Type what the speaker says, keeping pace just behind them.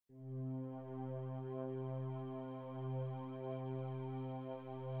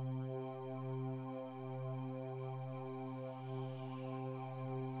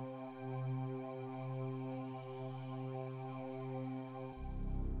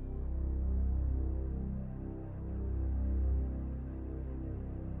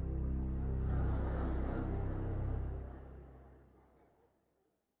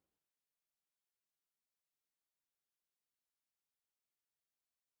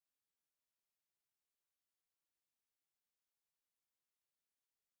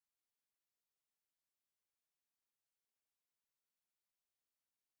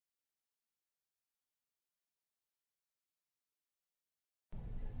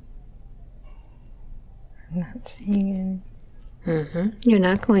I'm not seeing any. You're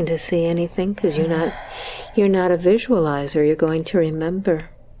not going to see anything because you're not a visualizer. You're going to remember.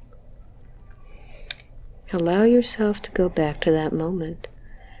 Allow yourself to go back to that moment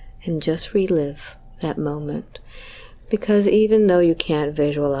and just relive that moment. Because even though you can't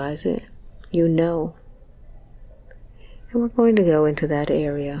visualize it, you know. And we're going to go into that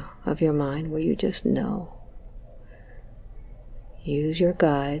area of your mind where you just know. Use your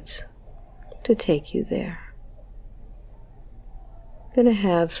guides to take you there. Going to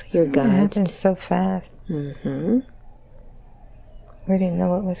have your guides. It happened so fast. We didn't know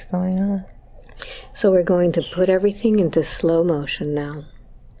what was going on. So we're going to put everything into slow motion now.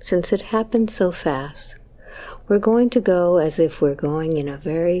 Since it happened so fast, we're going to go as if we're going in a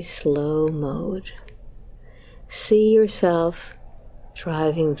very slow mode. See yourself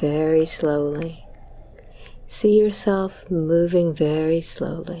driving very slowly. See yourself moving very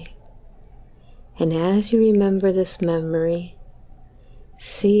slowly. And as you remember this memory,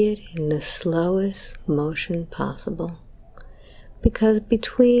 see it in the slowest motion possible. Because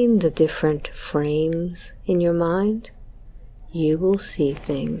between the different frames in your mind, you will see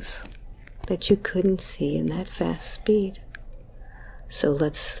things that you couldn't see in that fast speed. So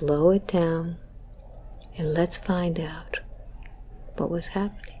let's slow it down and let's find out what was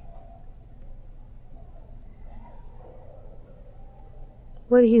happening.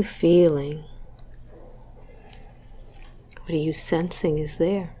 What are you feeling? What are you sensing is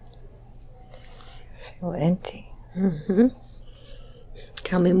there? I feel empty.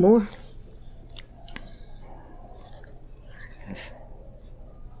 Tell me more.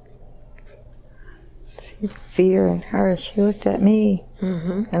 See fear in her. She looked at me,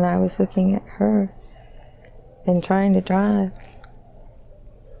 and I was looking at her and trying to drive.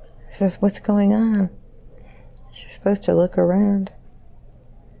 She says, "What's going on?" She's supposed to look around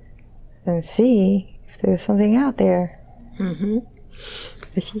and see if there's something out there.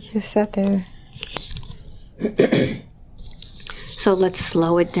 But she just sat there. So let's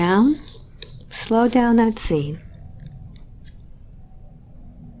slow it down. Slow down that scene.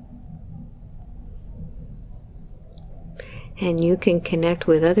 And you can connect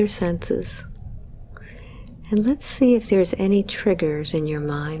with other senses. And let's see if there's any triggers in your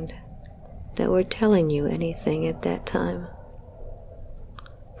mind that were telling you anything at that time.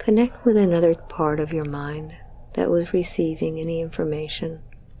 Connect with another part of your mind that was receiving any information,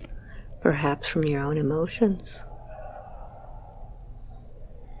 perhaps from your own emotions.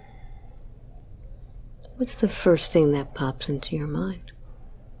 What's the first thing that pops into your mind?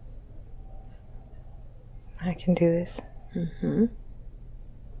 I can do this.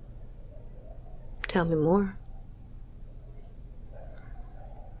 Tell me more.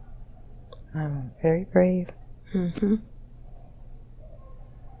 I'm very brave. I'm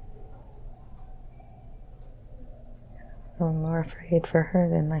more afraid for her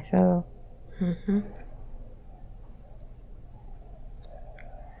than myself. I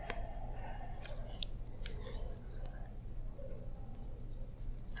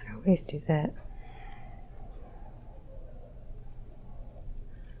always do that.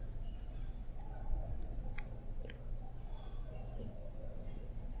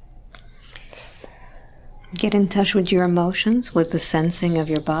 Get in touch with your emotions, with the sensing of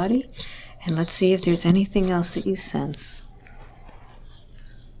your body, and let's see if there's anything else that you sense.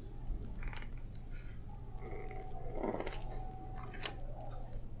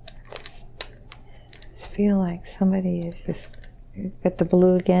 Just feel like somebody is just at the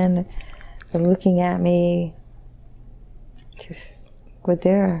blue again. They're looking at me, just with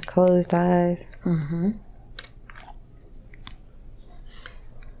their closed eyes.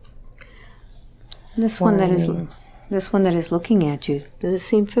 This one that is looking at you, does it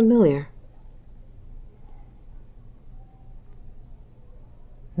seem familiar?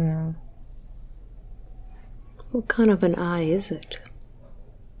 No. What kind of an eye is it?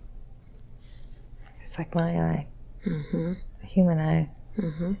 It's like my eye. A human eye.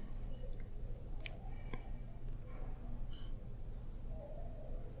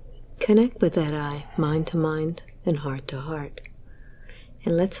 Connect with that eye, mind to mind and heart to heart.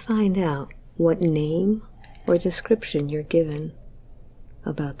 And let's find out what name or description you're given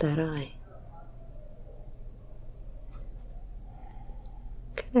about that eye.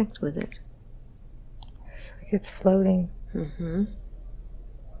 Connect with it. Like it's floating.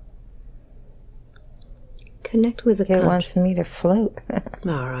 Connect with the It wants me to float.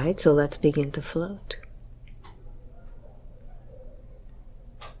 All right, so let's begin to float.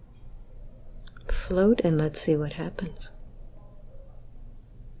 Float and let's see what happens.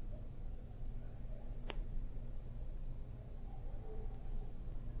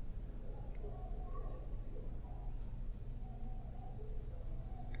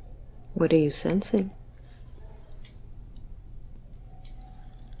 What are you sensing?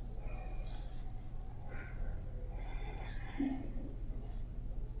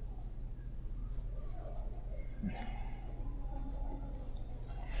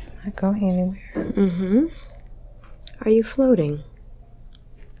 It's not going anywhere. Mm-hmm. Are you floating?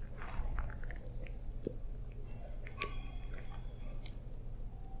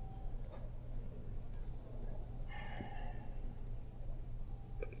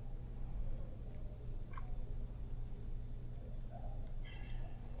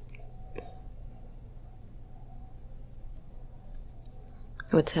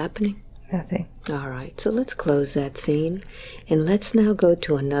 What's happening? Nothing. All right, so let's close that scene and let's now go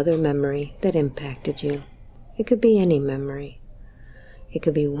to another memory that impacted you. It could be any memory. It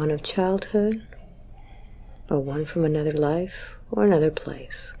could be one of childhood or one from another life or another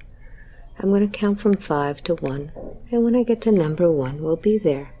place. I'm going to count from 5 to 1, and when I get to number 1, we'll be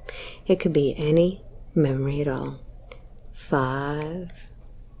there. It could be any memory at all. 5,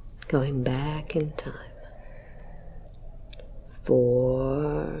 going back in time.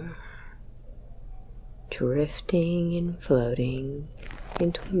 4, drifting and floating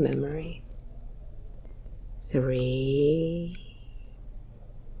into a memory. 3,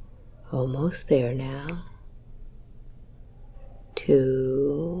 almost there now.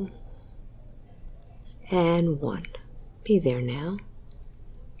 2, and 1. Be there now.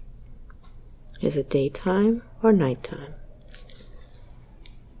 Is it daytime or nighttime?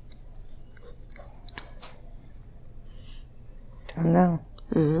 Don't know.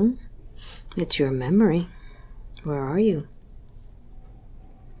 Mm-hmm. It's your memory. Where are you?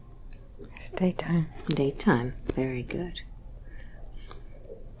 It's daytime. Daytime. Very good.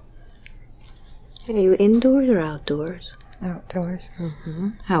 Are you indoors or outdoors? Outdoors.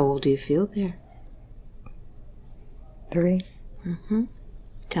 Mm-hmm. How old do you feel there? 3. Mm-hmm.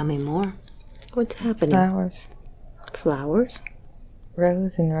 Tell me more. What's happening? Flowers. Flowers?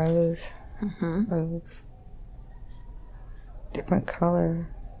 Rows and rows. Mm-hmm. Of different color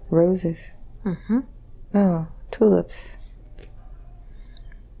roses. Mm-hmm. Oh, tulips.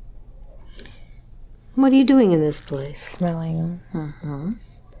 What are you doing in this place? Smelling them. Mm-hmm.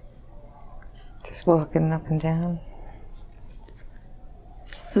 Just walking up and down.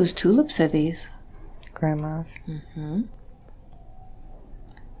 Whose tulips are these? Grandma's. Mm-hmm.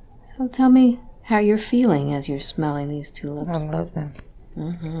 So tell me how you're feeling as you're smelling these tulips. I love them.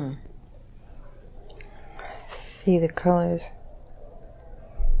 Mm-hmm. See the colors.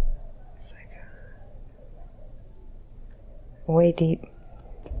 It's like way deep.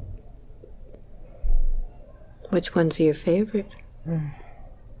 Which ones are your favorite?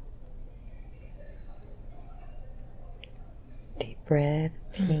 Deep red,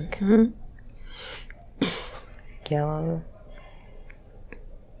 pink, Mm-hmm. yellow.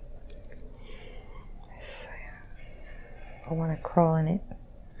 I want to crawl in it.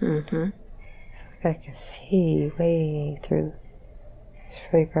 Mm-hmm. It's like I can see way through. It's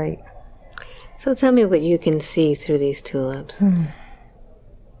really bright. So tell me what you can see through these tulips.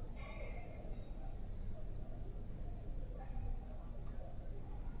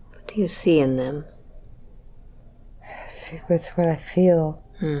 What do you see in them? It's what I feel.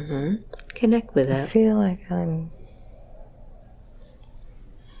 Mm-hmm. Connect with I that. feel like I'm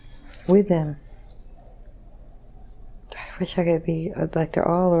with them. I wish I could be, like they're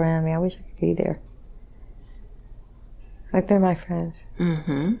all around me. I wish I could be there. Like they're my friends.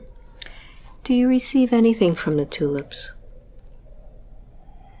 Mm-hmm. Do you receive anything from the tulips?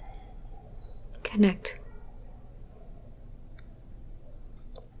 Connect.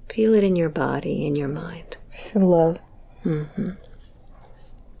 Feel it in your body, in your mind. It's love. Mm-hmm.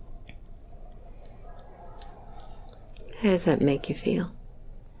 How does that make you feel?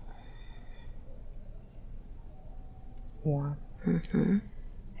 Warm. Mm-hmm.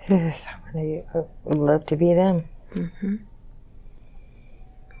 Yes, I would love to be them. Mm-hmm.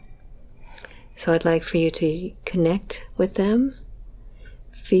 So I'd like for you to connect with them.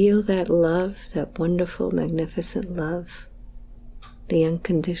 Feel that love, that wonderful, magnificent love, the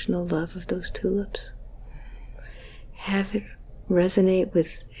unconditional love of those tulips. Have it resonate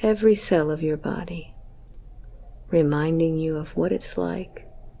with every cell of your body, reminding you of what it's like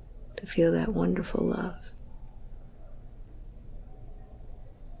to feel that wonderful love.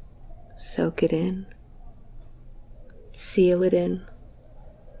 Soak it in. Seal it in.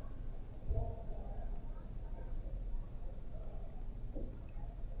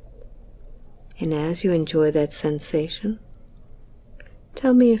 And as you enjoy that sensation,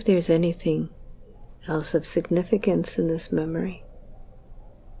 tell me if there's anything else of significance in this memory.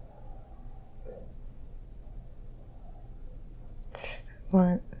 Just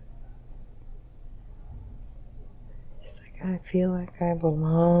want feel like I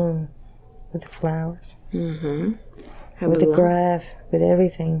belong with the flowers. Mm-hmm. With the grass, with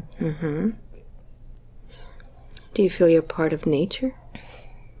everything. Mm-hmm. Do you feel you're part of nature?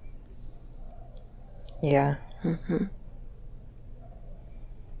 Yeah. Mm-hmm.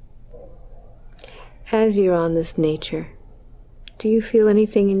 As you're on this nature, do you feel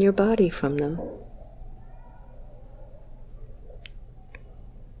anything in your body from them?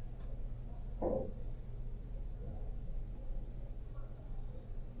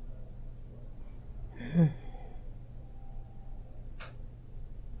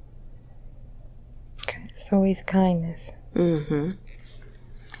 It's always kindness. Mm-hmm.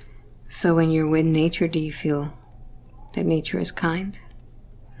 So when you're with nature, do you feel that nature is kind?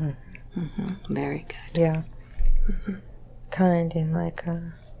 Mm-hmm. Mm-hmm. Very good. Yeah. Mm-hmm. Kind and like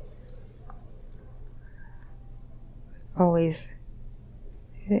always.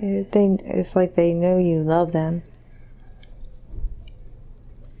 It's like they know you love them.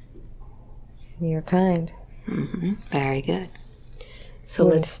 And you're kind. Mm-hmm. Very good. So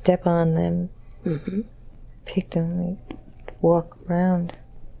let's step on them. Mm-hmm. Pick them and walk around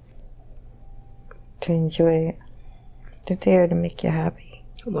to enjoy it. They're there to make you happy.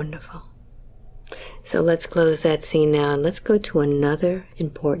 Wonderful. So let's close that scene now and let's go to another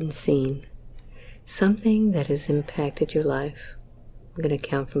important scene. Something that has impacted your life. I'm going to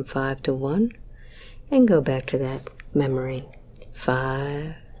count from 5 to 1 and go back to that memory.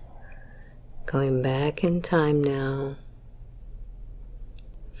 5. Going back in time now.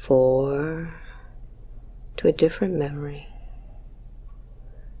 4. To a different memory.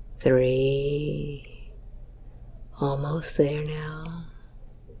 3. Almost there now.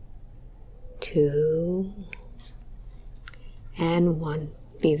 2. And 1.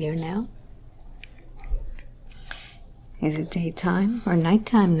 Be there now. Is it daytime or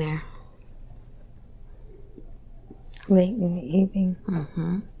nighttime there? Late in the evening.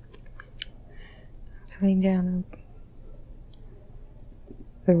 Mm-hmm. Coming down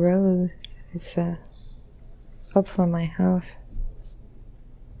the road. It's up from my house.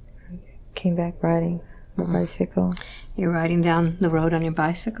 I came back riding a bicycle. You're riding down the road on your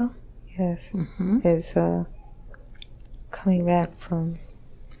bicycle? Yes. Mm-hmm. It's coming back from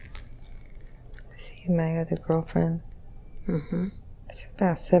seeing my other girlfriend. Mm-hmm. It's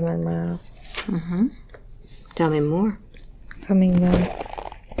about 7 miles. Mm-hmm. Tell me more. Coming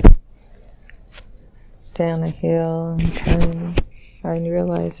down a hill and turning, I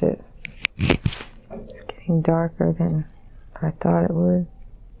realized that it's getting darker than I thought it would.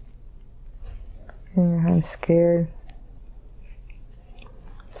 And I'm scared.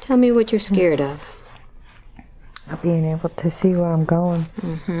 Tell me what you're scared of. Not being able to see where I'm going.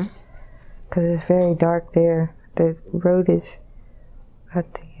 Mm-hmm. Because it's very dark there. The road is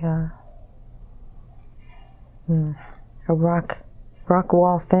at the a rock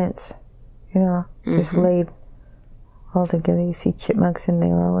wall fence, just laid all together. You see chipmunks in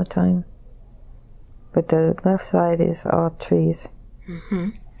there all the time. But the left side is all trees. Mm-hmm.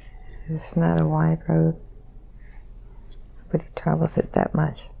 It's not a wide road. Nobody travels it that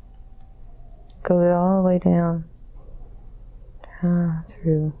much. It goes all the way down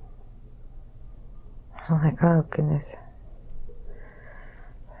through. I'm like, oh goodness.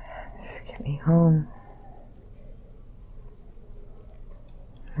 Just get me home.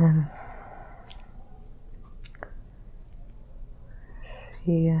 And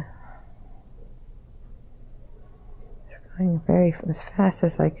see, it's going as fast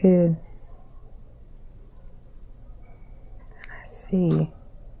as I could. I see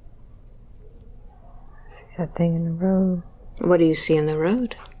that thing in the road. What do you see in the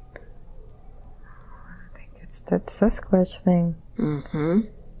road? I think it's that Sasquatch thing. Mm-hmm.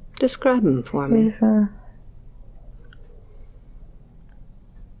 Describe him for me. He's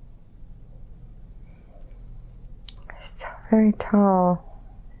very tall.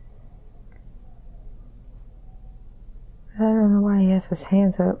 I don't know why he has his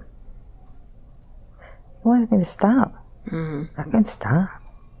hands up. He wants me to stop. Mm-hmm. I can stop.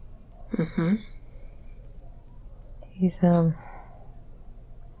 Mm-hmm. He's kind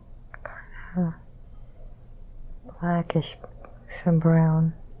of blackish, some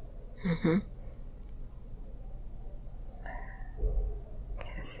brown. Mm-hmm.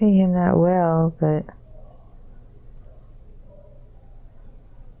 Can't see him that well, but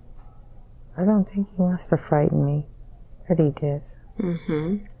I don't think he wants to frighten me, but he does.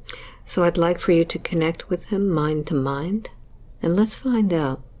 Mm-hmm. So I'd like for you to connect with him mind to mind, and let's find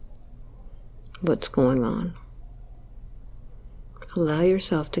out what's going on. Allow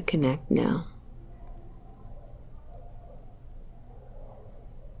yourself to connect now.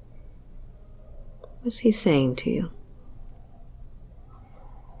 What's he saying to you?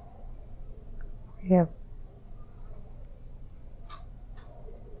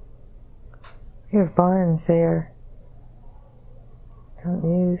 we have barns there. Don't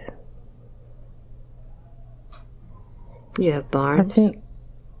use. You have barns? I think,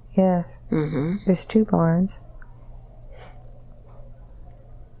 yes. Mm-hmm. There's 2 barns.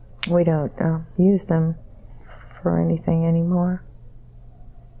 We don't use them for anything anymore.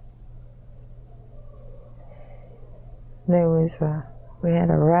 There was we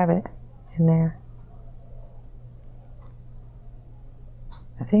had a rabbit in there.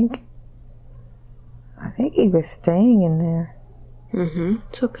 I think he was staying in there. Mm-hmm.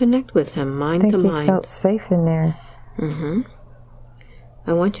 So connect with him, mind to I think mind. he felt safe in there. Mm-hmm.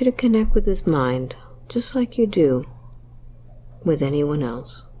 I want you to connect with his mind, just like you do with anyone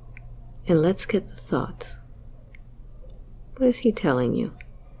else. And let's get the thoughts. What is he telling you?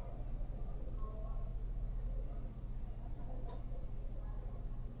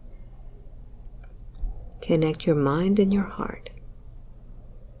 Connect your mind and your heart.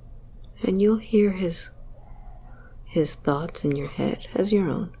 And you'll hear his thoughts in your head as your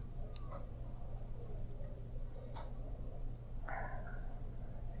own.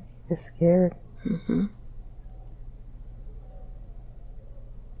 He was scared. Mm-hmm.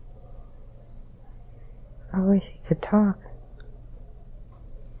 I wish he could talk.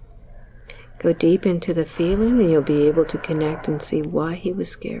 Go deep into the feeling and you'll be able to connect and see why he was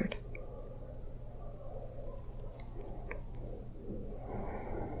scared.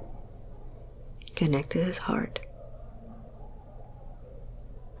 Connect to his heart.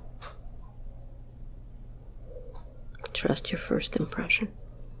 Trust your first impression.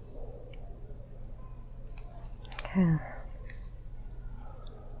 Yeah.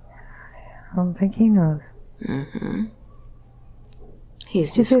 I don't think he knows. Mm-hmm. He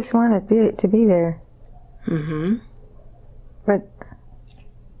He just wanted to be there. Mm-hmm. But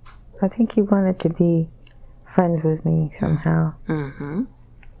I think he wanted to be friends with me somehow. Mm-hmm.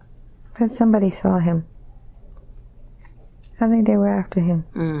 But somebody saw him. I think they were after him.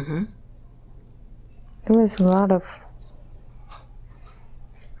 Mm-hmm. There was a lot of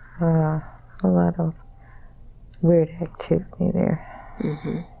weird activity there.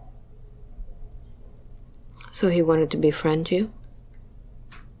 Mm-hmm. So he wanted to befriend you?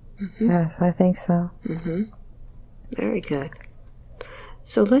 Mm-hmm. Yes, I think so. Mm-hmm. Very good.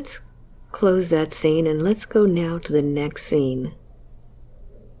 So let's close that scene and let's go now to the next scene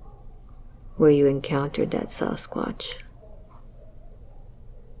where you encountered that Sasquatch.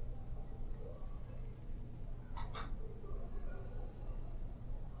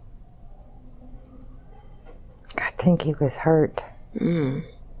 I think he was hurt. Mm.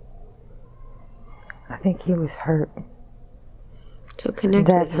 I think he was hurt. So connect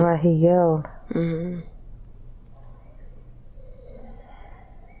That's with him. why he yelled. Mm-hmm.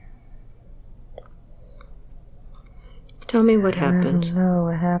 Tell me what happened. I don't know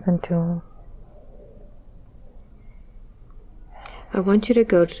what happened to him. I want you to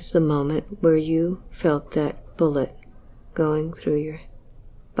go to the moment where you felt that bullet going through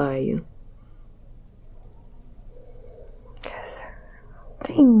by you. Just,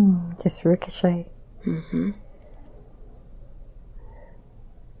 ding, just ricochet. Mm-hmm.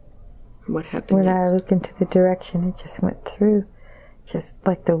 What happened When next? I looked into the direction, it just went through. Just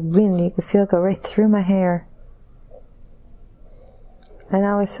like the wind, you could feel it go right through my hair. And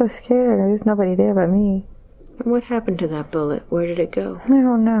I was so scared. There was nobody there but me. And what happened to that bullet? Where did it go? I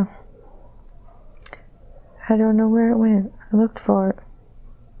don't know. I don't know where it went. I looked for it.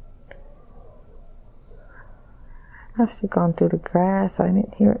 It must have gone through the grass. I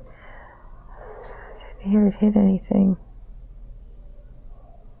didn't hear it. I didn't hear it hit anything.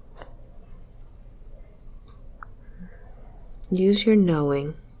 Use your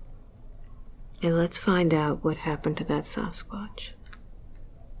knowing. And let's find out what happened to that Sasquatch.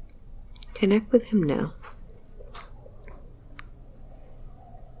 Connect with him now.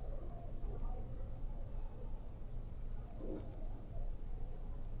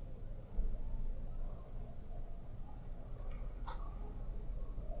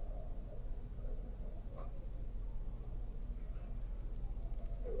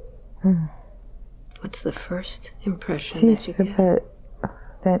 What's the first impression that you get? About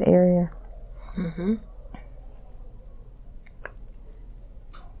that area. Mm-hmm.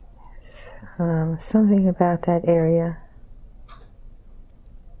 Something about that area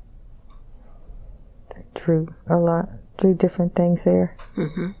that drew different things there.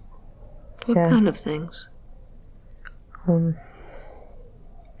 Mm-hmm. What Yeah. kind of things?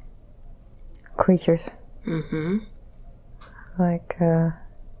 Creatures. Mm-hmm. Like,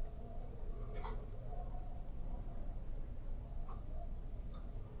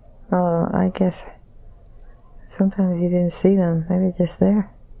 I guess Sometimes you didn't see them. They were just there.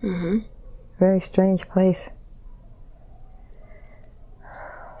 Mm-hmm. Very strange place.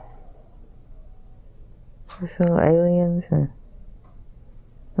 Those little aliens and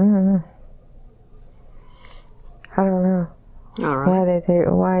I don't know. I don't know. All right. Why they're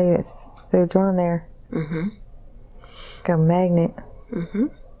there, why they're drawn there. Mm-hmm. Like a magnet. Mm-hmm.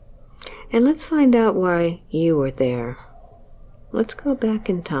 And let's find out why you were there. Let's go back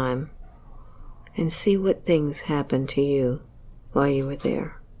in time and see what things happened to you while you were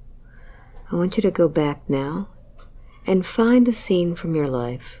there. I want you to go back now and find a scene from your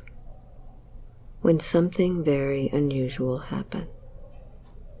life when something very unusual happened.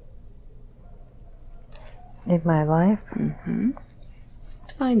 In my life? Mm-hmm.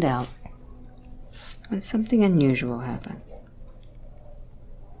 Find out when something unusual happened.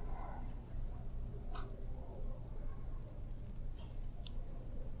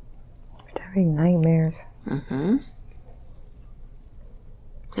 Having nightmares. Mm-hmm.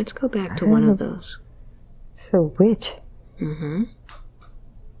 Let's go back to one of those. It's a witch. Mm-hmm.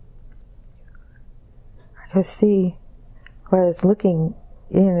 I could see where I was looking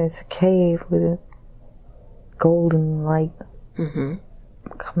in as a cave with a golden light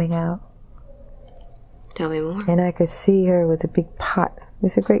coming out. Tell me more. And I could see her with a big pot.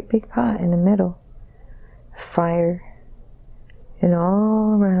 There's a great big pot in the middle. Fire. And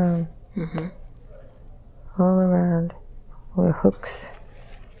all around. Mm-hmm. All around were hooks.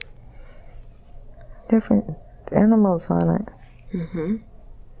 Different animals on it. Mm-hmm.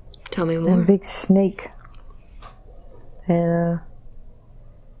 Tell me more. And a big snake. And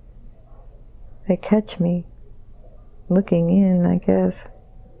they catch me looking in, I guess.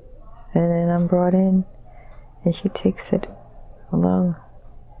 And then I'm brought in, and she takes it along.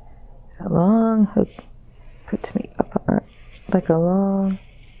 A long hook puts me up on, like a long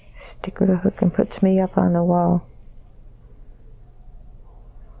stick with a hook, and puts me up on the wall.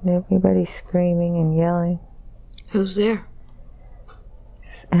 And everybody's screaming and yelling. Who's there?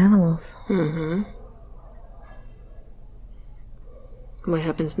 It's animals. Mm-hmm. What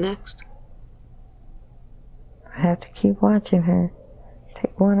happens next? I have to keep watching her.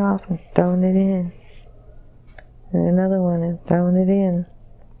 Take one off and throwing it in. And another one and throwing it in.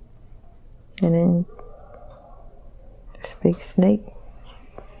 And then this big snake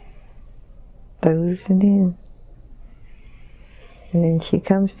throws it in. And then she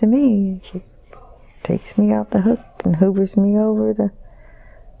comes to me and she takes me off the hook and hovers me over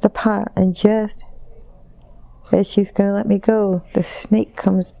the pot. And just as she's going to let me go, the snake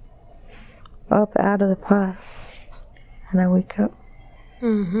comes up out of the pot. And I wake up.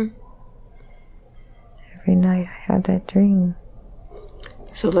 Mm-hmm. Every night I have that dream.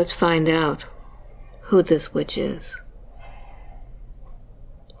 So let's find out who this witch is.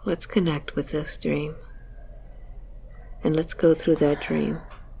 Let's connect with this dream. And let's go through that dream.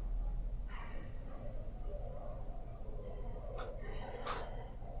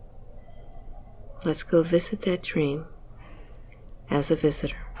 Let's go visit that dream as a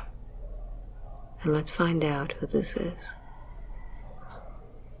visitor. And let's find out who this is.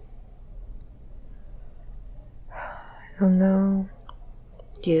 I don't know.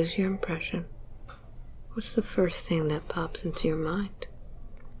 Use your impression. What's the first thing that pops into your mind?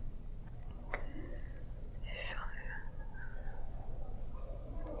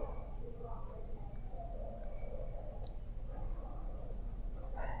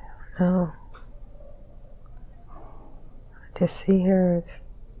 No. I just see her with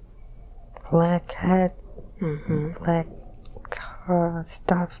black hat, black car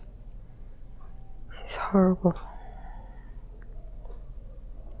stuff. She's horrible.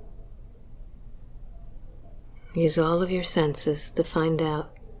 Use all of your senses to find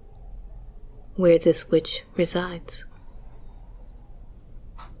out where this witch resides.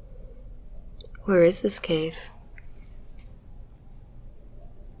 Where is this cave?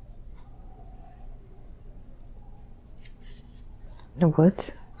 The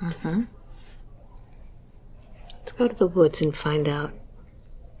woods? Mm-hmm. Let's go to the woods and find out.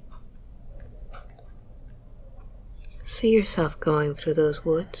 See yourself going through those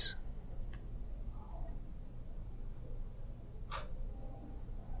woods.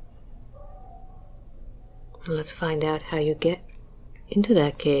 And let's find out how you get into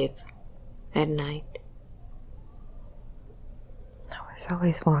that cave at night. I was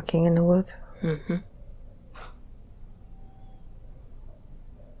always walking in the woods. Mm-hmm.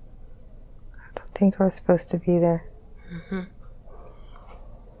 I don't think I was supposed to be there. Mm-hmm.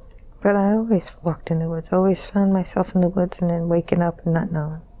 But I always walked in the woods. I always found myself in the woods and then waking up and not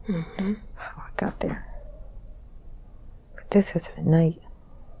knowing how I got there. But this was at night.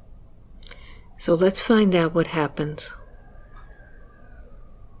 So let's find out what happens.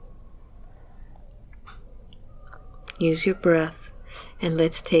 Use your breath, and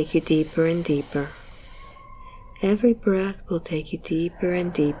let's take you deeper and deeper. Every breath will take you deeper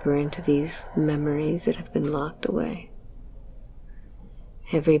and deeper into these memories that have been locked away.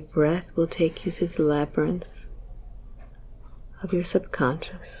 Every breath will take you through the labyrinth of your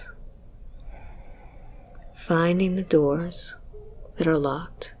subconscious, finding the doors that are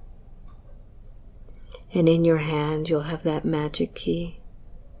locked. And in your hand, you'll have that magic key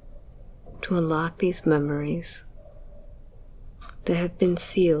to unlock these memories that have been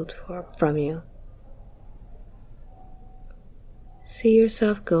sealed from you. See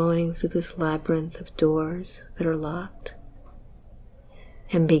yourself going through this labyrinth of doors that are locked,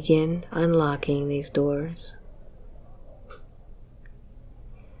 and begin unlocking these doors.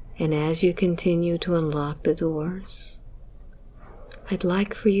 And as you continue to unlock the doors, I'd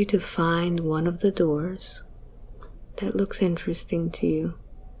like for you to find one of the doors that looks interesting to you,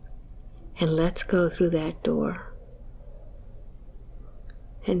 and let's go through that door.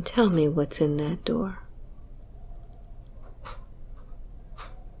 And tell me what's in that door.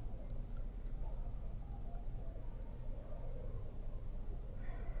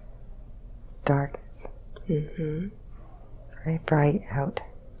 Darkness. Mm-hmm. Very bright out.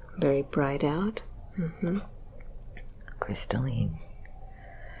 Very bright out. Mm-hmm. Crystalline.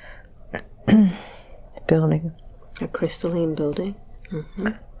 Building. A crystalline building. Mm-hmm.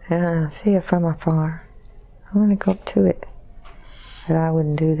 Yeah, I see it from afar. I want to go up to it. But I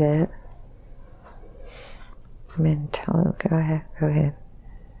wouldn't do that. I mean, tell him, go ahead.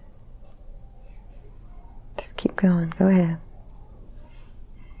 Just keep going, go ahead.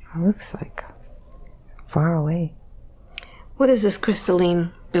 It looks like far away. What does this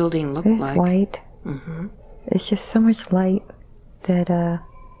crystalline building look like? It's white. Mm-hmm. It's just so much light that it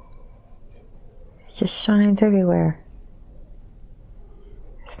just shines everywhere.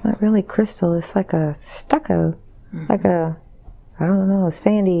 It's not really crystal, it's like a stucco. Mm-hmm. Like a, I don't know,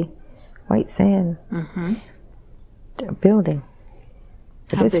 sandy, white sand building.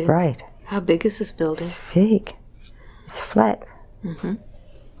 But it's bright. How big is this building? It's big. It's flat. Mm-hmm.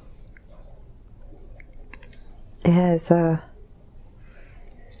 It has a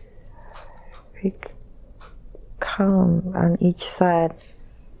big column on each side,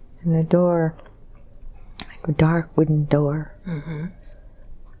 and the door, like a dark wooden door. Mm-hmm.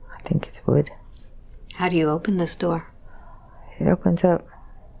 I think it's wood. How do you open this door? It opens up.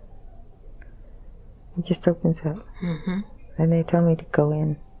 It just opens up. Mm-hmm. And they tell me to go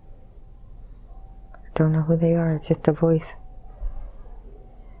in. I don't know who they are. It's just a voice.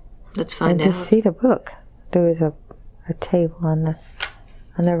 Let's find out. And to see the book, there was a table on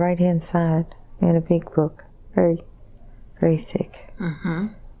the right-hand side, and a big book, very, very thick. Mm-hmm.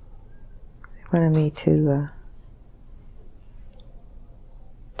 They wanted me to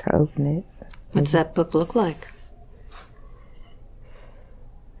open it. What's that book look like?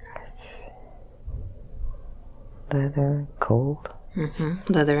 It's leather and gold.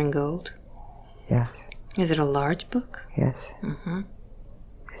 Mm-hmm. Leather and gold. Yes. Is it a large book? Yes. Mm-hmm.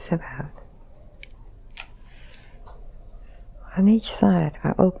 It's about. On each side,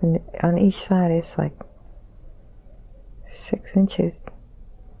 I opened it. On each side, it's like 6 inches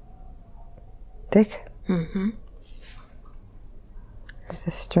thick. Mm-hmm. There's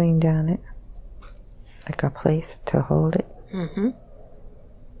a string down it, like a place to hold it. Mm-hmm.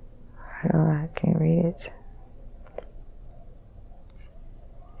 I can't read it.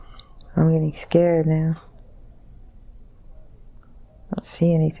 I'm getting scared now. I don't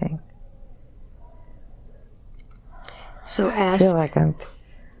see anything. So I feel like I'm...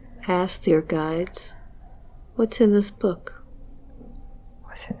 Ask your guides, what's in this book?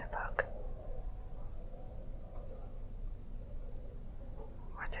 What's in the book?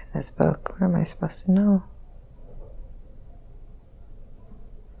 What's in this book? What am I supposed to know?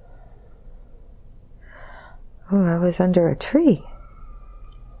 Oh, I was under a tree.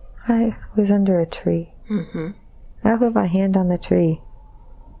 I was under a tree. Mm-hmm. I put my hand on the tree,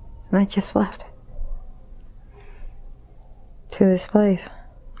 and I just left to this place.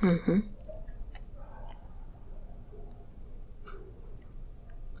 Mm-hmm.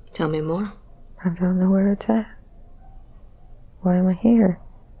 Tell me more. I don't know where it's at. Why am I here?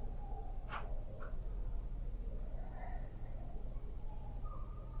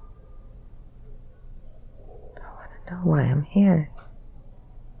 I want to know why I'm here.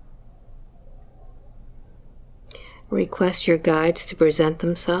 Request your guides to present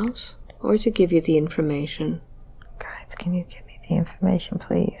themselves or to give you the information. Guides, can you give me the information,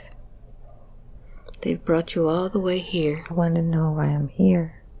 please? They've brought you all the way here. I want to know why I'm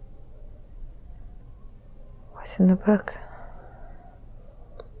here. What's in the book?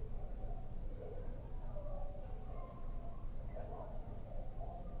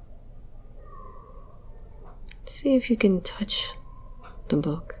 See if you can touch the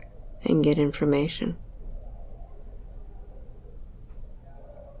book and get information.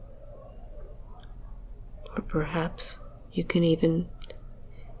 Or perhaps you can even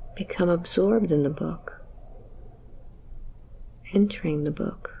become absorbed in the book, entering the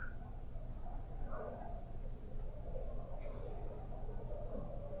book.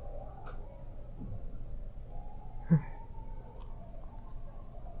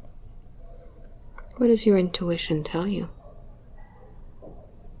 What does your intuition tell you?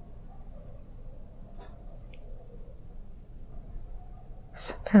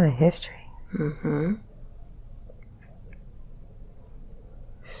 Some kind of history. Mm-hmm.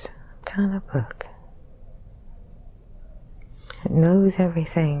 Some kind of book. It knows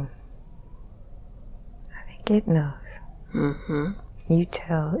everything. I think it knows. Mm-hmm. You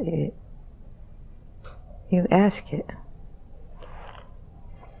tell it. You ask it.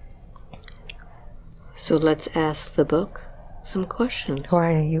 So let's ask the book some questions.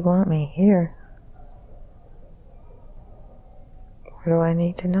 Why do you want me here? What do I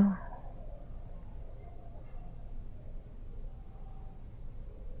need to know?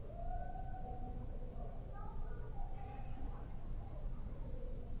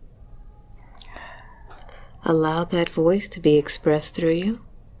 Allow that voice to be expressed through you.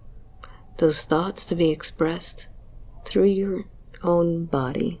 Those thoughts to be expressed through your own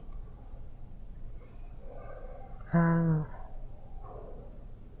body.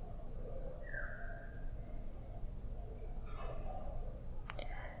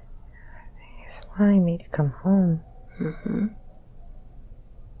 It's wanting me to come home. Mm-hmm.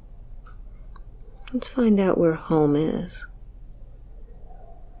 Let's find out where home is.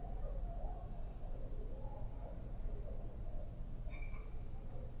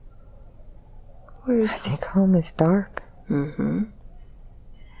 Where is I think home is dark. Mm-hmm.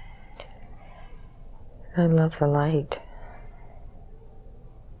 I love the light.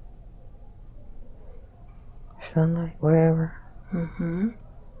 Sunlight, wherever. Mm-hmm.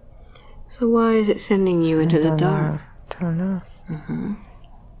 So why is it sending you into the dark? I don't know. Mm-hmm.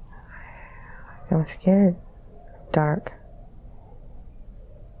 I'm scared. Dark.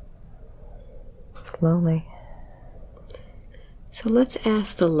 It's lonely. So let's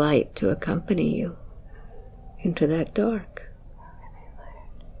ask the light to accompany you into that dark.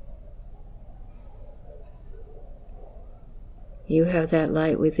 You have that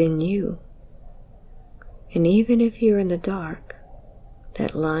light within you. And even if you're in the dark,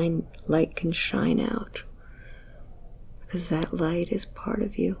 that light can shine out. Because that light is part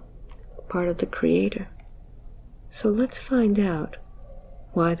of you, part of the Creator. So let's find out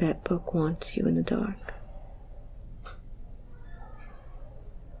why that book wants you in the dark.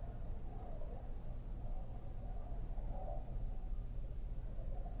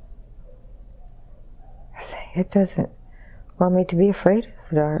 It doesn't want me to be afraid of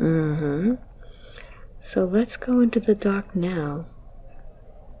the dark. Mm-hmm. So let's go into the dark now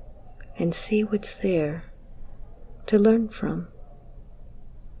and see what's there to learn from.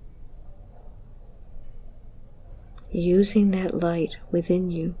 Using that light within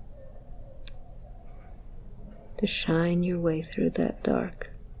you to shine your way through that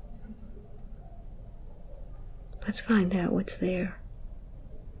dark. Let's find out what's there.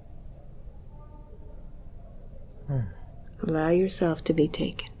 Allow yourself to be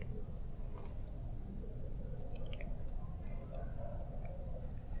taken.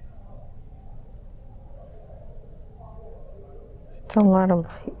 Still a lot of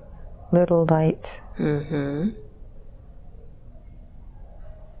little lights. Mm-hmm.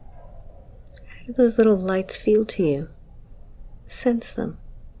 How do those little lights feel to you? Sense them.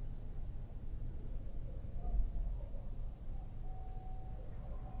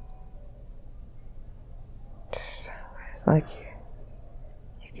 It's like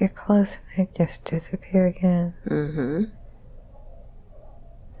you get close and they just disappear again. Mm-hmm.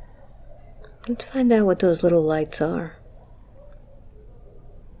 Let's find out what those little lights are.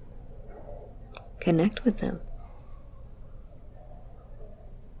 Connect with them.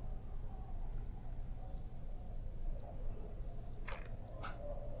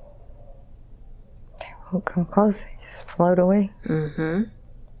 They won't come close, they just float away. Mm-hmm.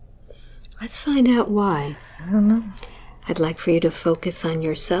 Let's find out why. I don't know. I'd like for you to focus on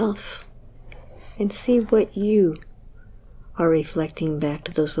yourself and see what you are reflecting back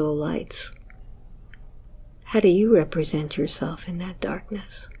to those little lights. How do you represent yourself in that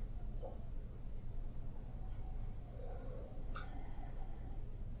darkness?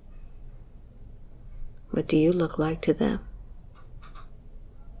 What do you look like to them?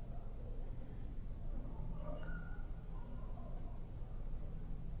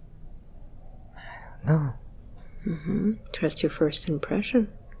 No. Trust your first impression.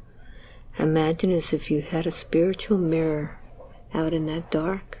 Imagine as if you had a spiritual mirror out in that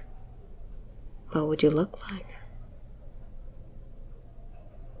dark. What would you look like?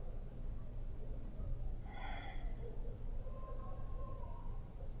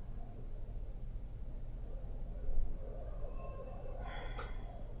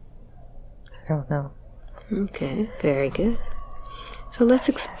 I don't know. Okay, very good. So let's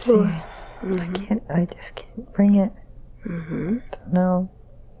explore. I just can't bring it. No.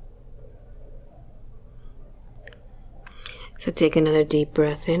 So take another deep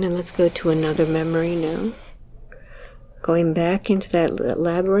breath in and let's go to another memory now. Going back into that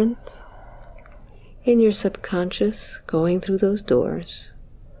labyrinth in your subconscious, going through those doors,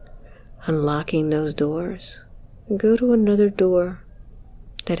 unlocking those doors, and go to another door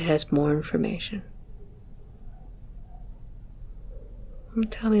that has more information.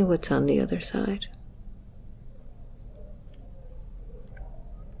 And tell me what's on the other side.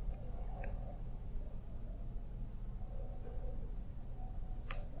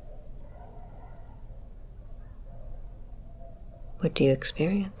 What do you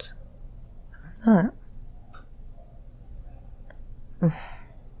experience? Not.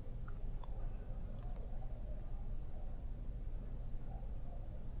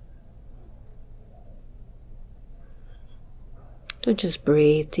 So just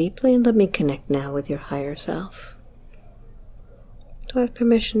breathe deeply and let me connect now with your higher self. Do I have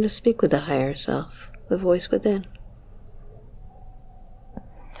permission to speak with the higher self, the voice within?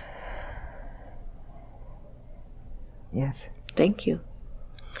 Yes. Thank you.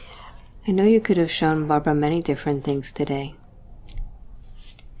 I know you could have shown Barbara many different things today.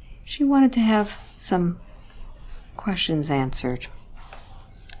 She wanted to have some questions answered.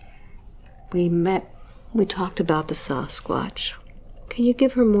 We talked about the Sasquatch. Can you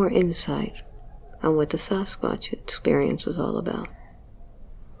give her more insight on what the Sasquatch experience was all about?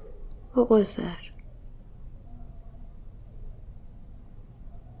 What was that?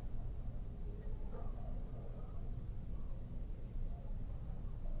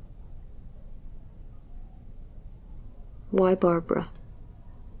 Why Barbara?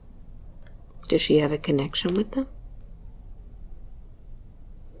 Does she have a connection with them?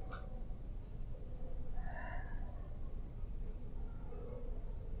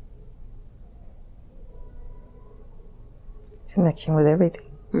 Connection with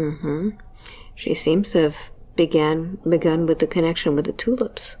everything. She seems to have begun with the connection with the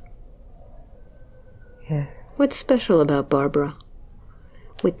tulips. Yeah. What's special about Barbara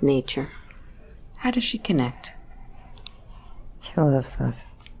with nature? How does she connect? She loves us.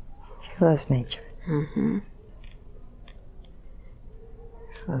 She loves nature. She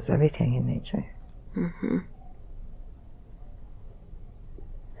loves everything in nature.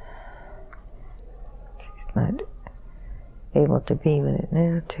 She's not able to be with it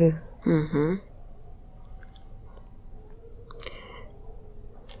now, too.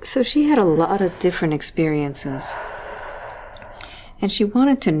 So she had a lot of different experiences. And she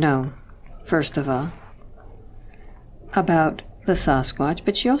wanted to know, first of all, about the Sasquatch,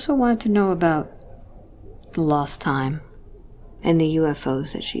 but she also wanted to know about the lost time and the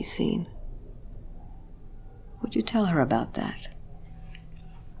UFOs that she's seen. Would you tell her about that?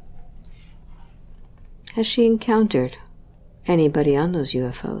 Has she encountered anybody on those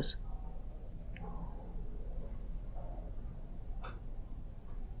UFOs?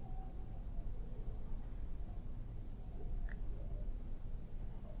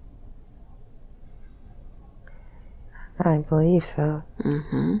 I believe so.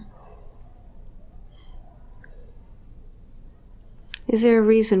 Is there a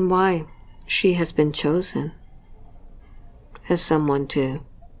reason why she has been chosen as someone to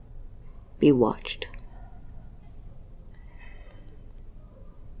be watched?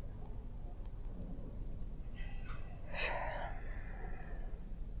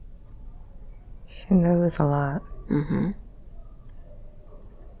 She knows a lot. She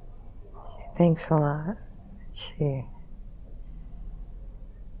thinks a lot. She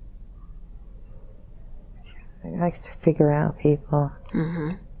likes to figure out people.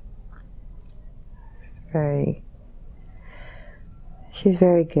 She's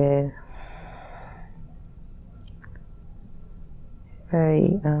very good.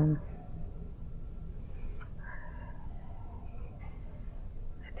 Very, I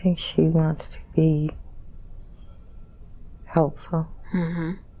think she wants to be helpful.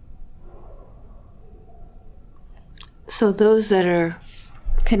 So those that are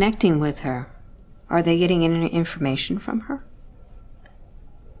connecting with her, Are they getting any information from her?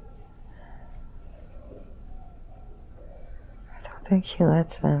 I don't think she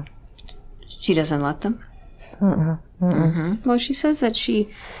lets them. She doesn't let them? Mm-hmm. Well, she says that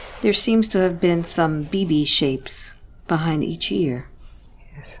there seems to have been some BB shapes behind each ear.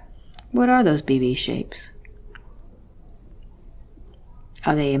 Yes. What are those BB shapes?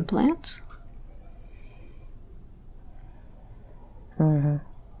 Are they implants? Mm-hmm.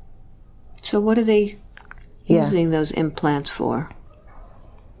 So what are they using those implants for?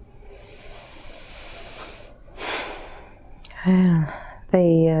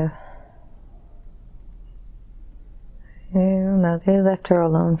 They, I don't know, they left her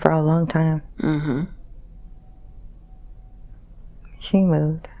alone for a long time. Mm-hmm. She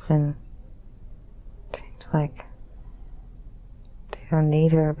moved, and it seems like they don't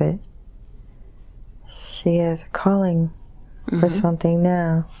need her, but she has a calling for something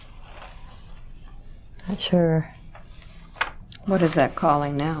now. Not sure. What is that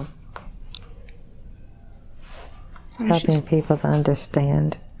calling now? Helping people to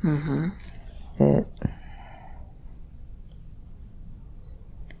understand it.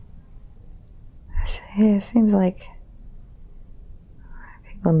 It seems like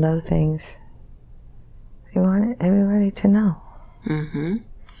people know things. They want everybody to know. Mm-hmm.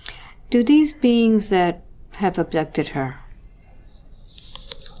 Do these beings that have abducted her,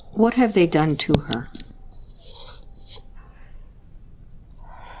 what have they done to her?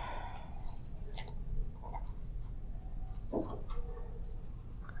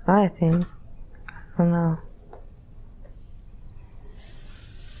 I think. I don't know.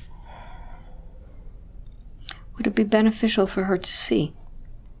 Would it be beneficial for her to see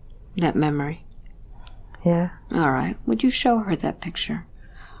that memory? Yeah. All right. Would you show her that picture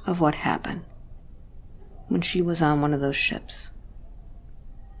of what happened when she was on one of those ships?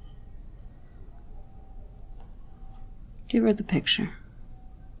 Give her the picture.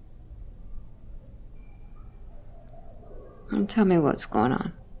 And tell me what's going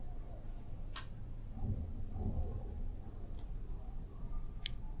on.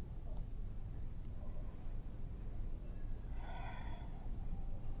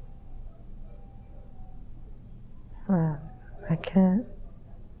 I can't.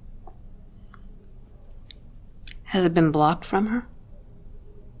 Has it been blocked from her?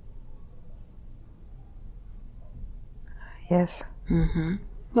 Yes. Mm-hmm.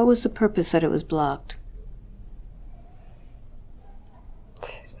 What was the purpose that it was blocked?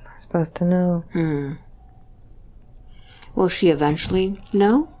 She's not supposed to know. Will she eventually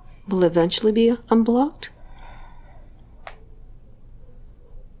know? Will eventually be unblocked?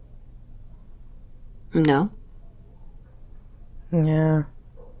 No. Yeah.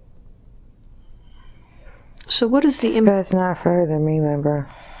 So what is the... It's not for her to remember.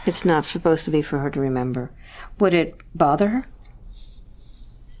 It's not supposed to be for her to remember. Would it bother her?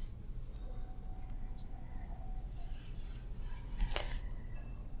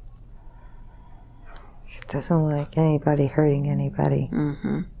 She doesn't like anybody hurting anybody.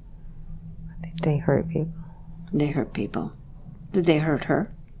 Mm-hmm. I think they hurt people. They hurt people. Did they hurt her?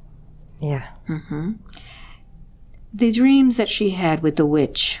 Yeah. Mm-hmm. The dreams that she had with the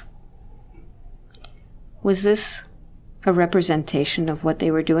witch, was this a representation of what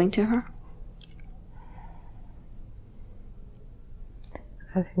they were doing to her?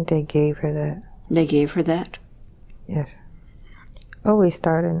 I think they gave her that. They gave her that? Yes. Always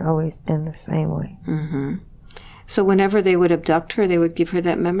start and always end the same way. Mm-hmm. So whenever they would abduct her, they would give her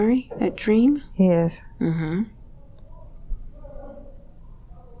that memory, that dream? Yes. Mm-hmm.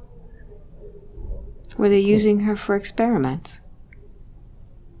 Were they using her for experiments?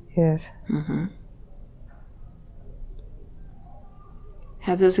 Yes. Mm-hmm.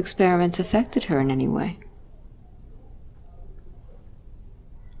 Have those experiments affected her in any way?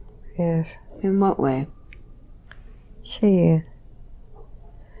 Yes. In what way? They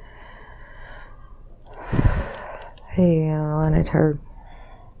wanted her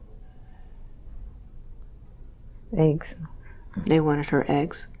eggs. They wanted her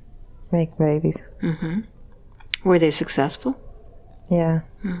eggs? Make babies. Mm-hmm. Were they successful? Yeah.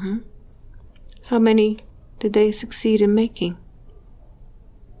 Mm-hmm. How many did they succeed in making?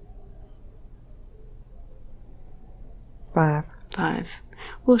 5. 5.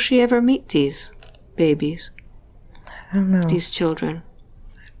 Will she ever meet these babies? I don't know. These children?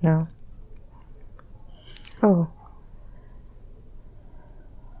 No. Oh.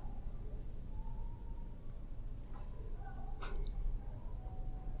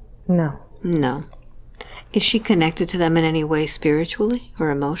 No. No. Is she connected to them in any way spiritually or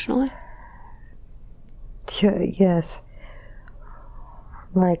emotionally? Yes.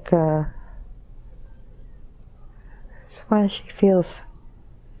 Like, That's why she feels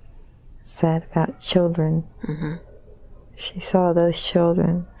sad about children. Mm-hmm. She saw those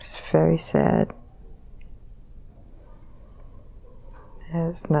children. It's very sad.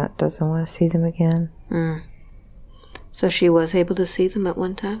 Doesn't want to see them again. Mm. So she was able to see them at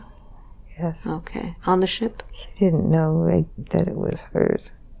one time? Yes. Okay. On the ship? She didn't know that it was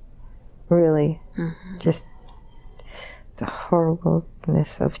hers. Really. Mm-hmm. Just the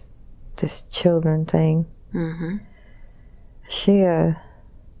horribleness of this children thing. Mm-hmm. She,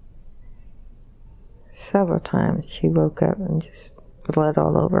 several times she woke up and just blood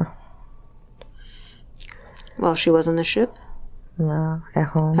all over. While she was on the ship? No, at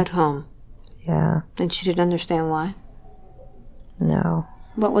home. At home? Yeah. And she didn't understand why? No.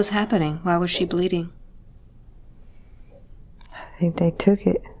 What was happening? Why was she bleeding? I think they took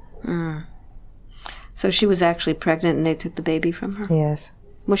it. Mm. So she was actually pregnant and they took the baby from her? Yes.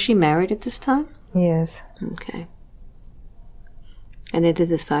 Was she married at this time? Yes. Okay. And they did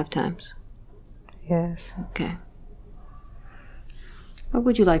this 5 times? Yes. Okay. What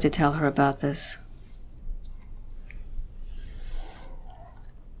would you like to tell her about this?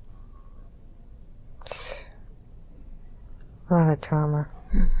 A lot of trauma.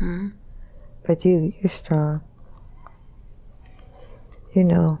 Mm-hmm. But you're strong. You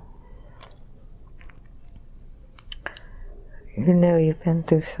know you've been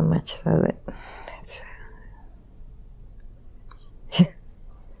through so much so that it's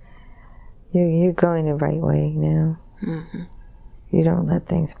you're going the right way now. Mm-hmm. You don't let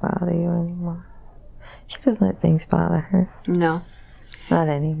things bother you anymore. She doesn't let things bother her. No. Not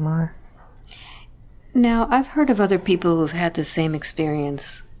anymore. Now, I've heard of other people who've had the same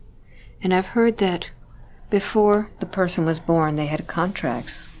experience. And I've heard that before the person was born, they had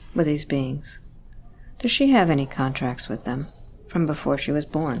contracts with these beings. Does she have any contracts with them from before she was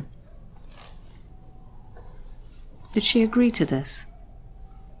born? Did she agree to this?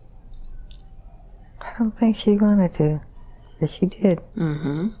 I don't think she wanted to, but she did.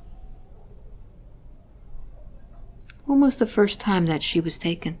 Mm-hmm. When was the first time that she was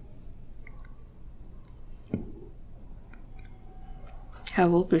taken? How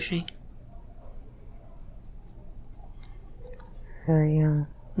old was she? Very young.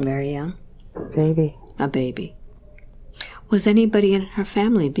 Very young? Baby. A baby. Was anybody in her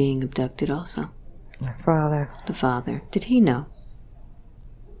family being abducted also? The father. The father. Did he know?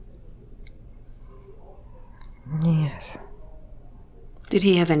 Yes. Did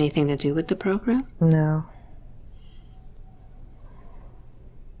he have anything to do with the program? No.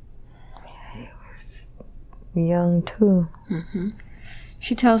 He was young too. Mm-hmm.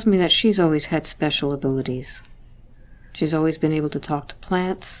 She tells me that she's always had special abilities. She's always been able to talk to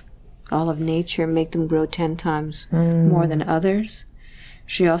plants, all of nature, make them grow 10 times more than others.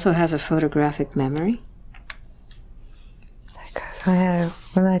 She also has a photographic memory. Because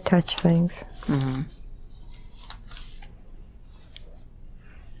when I touch things, Mm-hmm.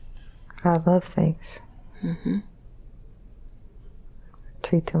 I love things. Mm-hmm.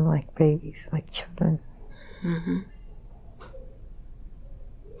 Treat them like babies, like children. Mm-hmm.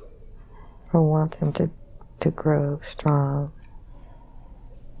 I want them to grow strong.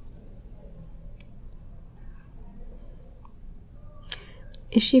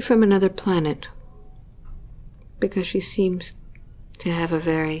 Is she from another planet? Because she seems to have a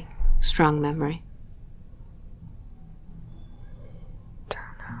very strong memory. Don't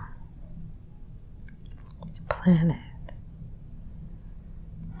know. It's a planet.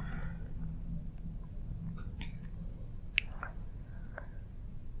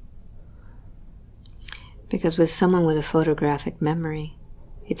 Because with someone with a photographic memory,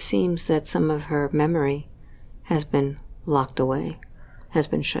 it seems that some of her memory has been locked away, has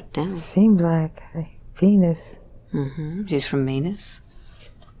been shut down. Seems like Venus. Mm-hmm. She's from Venus.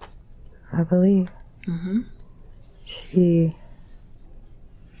 I believe. Mm-hmm. She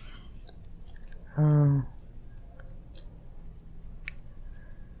it was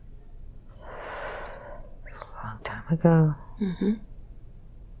a long time ago. Mm-hmm.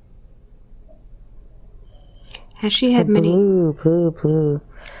 Has she had many? Blue.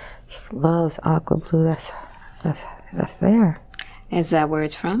 She loves aqua blue. That's there. Is that where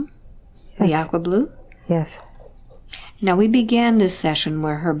it's from? Yes. The aqua blue? Yes. Now, we began this session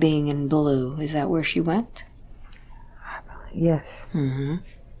where her being in blue. Is that where she went? Yes. Mm-hmm.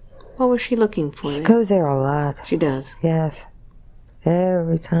 What was she looking for She there? goes there a lot. She does. Yes.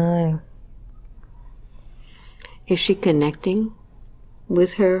 Every time. Is she connecting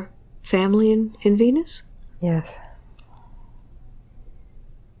with her family in Venus? Yes.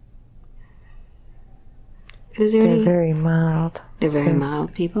 Is there They're any? very mild. They're very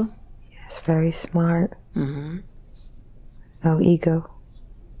mild people. Yes, very smart. Mm-hmm. no ego.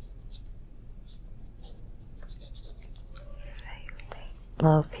 They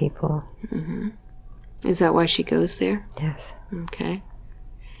love people. Mm-hmm. Is that why she goes there? Yes. Okay.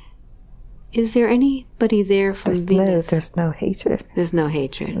 Is there anybody there from Venus? There's no hatred. There's no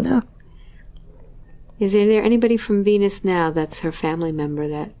hatred. No. Is there anybody from Venus now that's her family member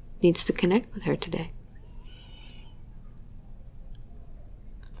that needs to connect with her today?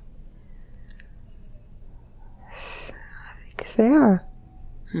 I think Sarah.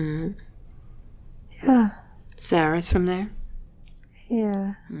 Mm-hmm. Yeah. Sarah's from there?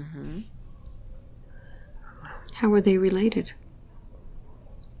 Yeah. Mm-hmm. How are they related?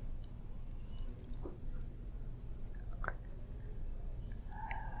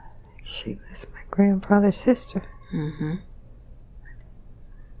 She was my grandfather's sister. Mm-hmm.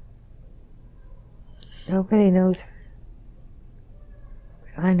 Nobody knows her.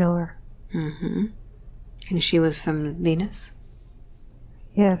 But I know her. Mm-hmm. And she was from Venus?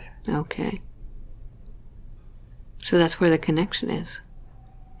 Yes. Okay. So that's where the connection is?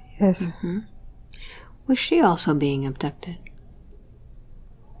 Yes. Mm-hmm. Was she also being abducted?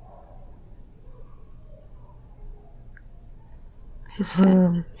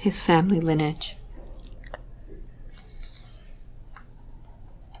 His family lineage.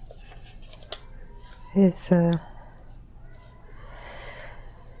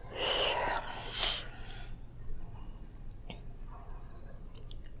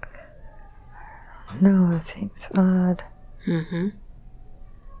 No, it seems odd. Mm-hmm.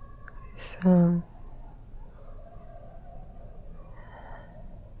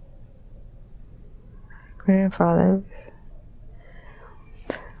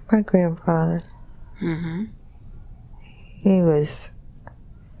 My grandfather. Mm-hmm. He was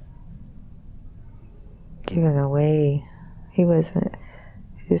given away. His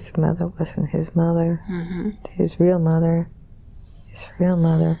mother wasn't his mother. Mm-hmm. His real mother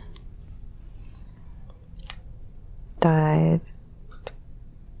died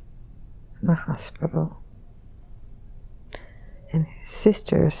in the hospital. And his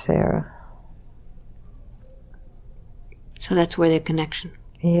sister, Sarah. So that's where their connection.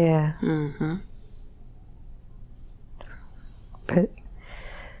 Yeah. Mm-hmm. But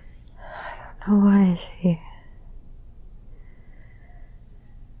I don't know why she...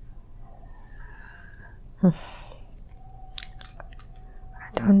 I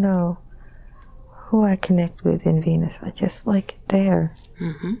don't know who I connect with in Venus. I just like it there.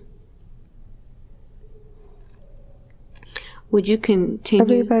 Mm-hmm. Would you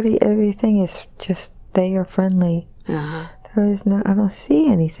continue? Everything is just, they are friendly. Uh-huh. There is no, I don't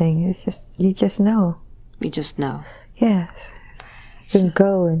see anything. It's just, you just know. You just know. Yes. You can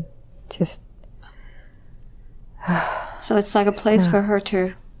go and just... So it's like a place for her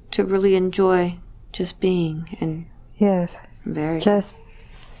to really enjoy just being and... Yes. Very... Just...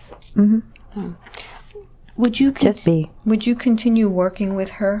 Mm-hmm. Oh. Would you just be. Would you continue working with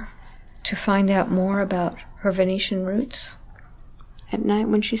her to find out more about her Venetian roots at night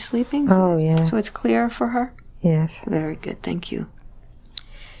when she's sleeping? Oh, yeah. So it's clear for her? Yes. Very good, thank you.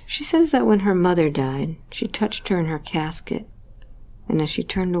 She says that when her mother died, she touched her in her casket, and as she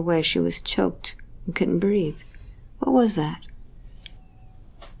turned away, she was choked and couldn't breathe. What was that?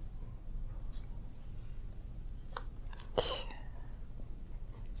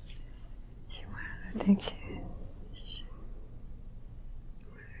 I think she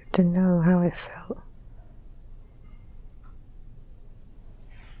wanted to know how it felt.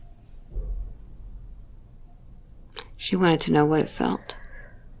 She wanted to know what it felt.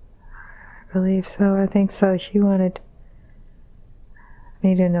 I believe so. I think so. She wanted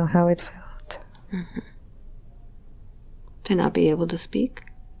me to know how it felt. Mm-hmm. To not be able to speak?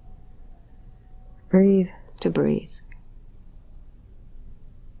 Breathe. To breathe.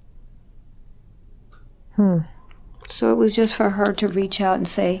 So it was just for her to reach out and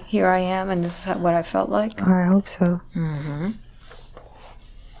say, here I am, and this is what I felt like? I hope so. Mm-hmm.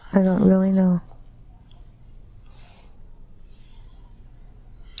 I don't really know.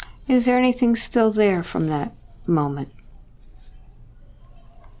 Is there anything still there from that moment?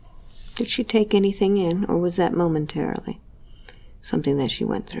 Did she take anything in, or was that momentarily something that she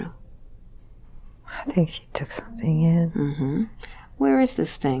went through? I think she took something in. Mm-hmm. Where is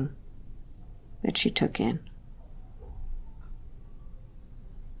this thing that she took in?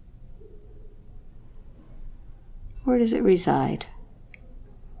 Where does it reside?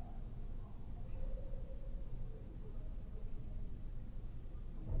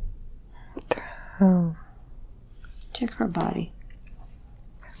 Check her body.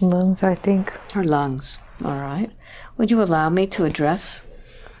 Lungs, I think. Her lungs. All right. Would you allow me to address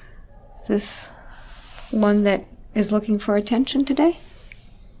this one that is looking for attention today?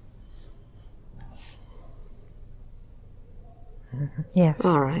 Yes.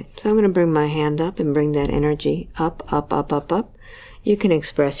 All right. So I'm going to bring my hand up and bring that energy up, up, up, up, up. You can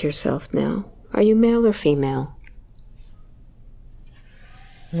express yourself now. Are you male or female?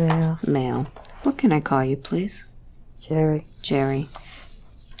 Male. Male. What can I call you, please? Jerry. Jerry.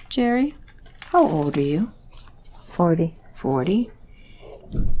 Jerry, how old are you? 40. 40.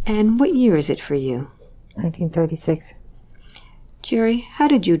 And what year is it for you? 1936. Jerry, how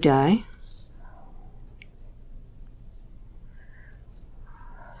did you die?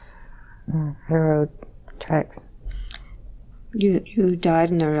 Railroad tracks. You died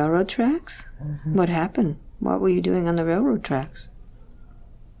in the railroad tracks? Mm-hmm. What happened? What were you doing on the railroad tracks?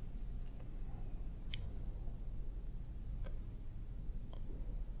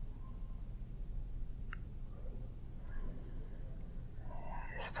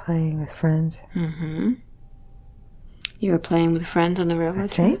 Just playing with friends. Mm-hmm. You were playing with friends on the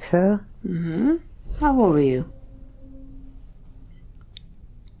railroad tracks? I think so. Mm-hmm. How old were you?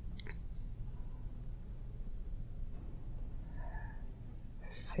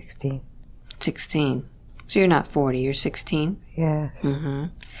 16. 16. So you're not 40, you're 16? Yes. Mm-hmm.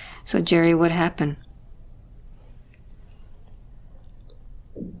 So, Jerry, what happened?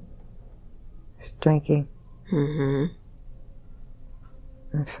 Just drinking. Mm-hmm.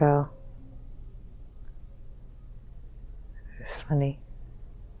 And fell. It was funny.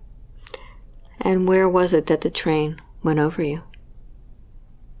 And where was it that the train went over you?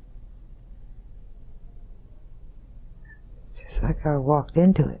 It's just like I walked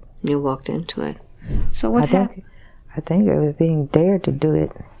into it. You walked into it. So what happened? I think I was being dared to do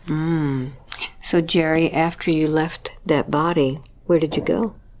it. So, Jerry, after you left that body, where did you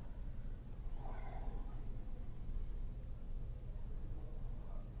go?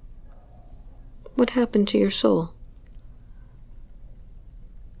 What happened to your soul?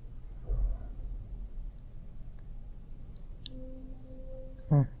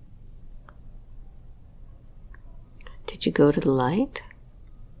 Did you go to the light?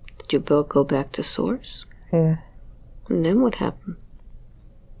 Did you go back to source? Yeah. And then what happened?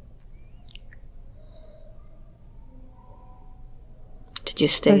 Did you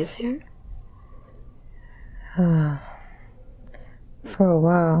stay there? For a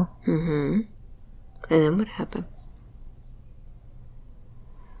while. Mm-hmm. And then what happened?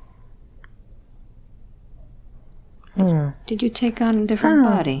 Did you take on a different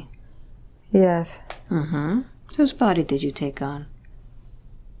body? Yes. Mm-hmm. Whose body did you take on?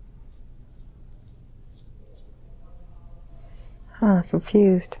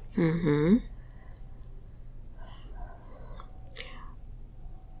 Confused. Mm-hmm.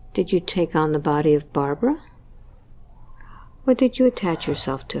 Did you take on the body of Barbara? Or did you attach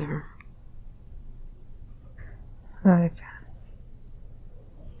yourself to her? I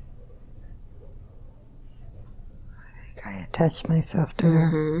think I attached myself to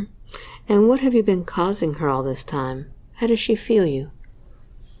her. Mm-hmm. And what have you been causing her all this time? How does she feel you?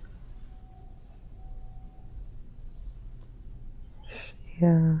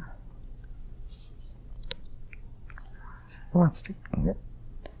 Yeah. Wants to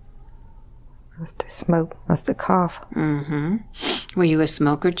smoke, wants to cough. Mm-hmm. Were you a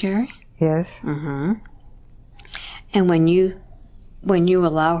smoker, Jerry? Yes. Mm-hmm. And when you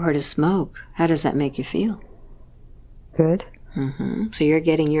allow her to smoke, how does that make you feel? Good. Mm-hmm. So you're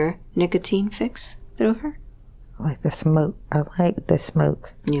getting your nicotine fix through her? I like the smoke. I like the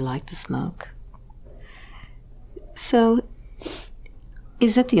smoke. You like the smoke. So,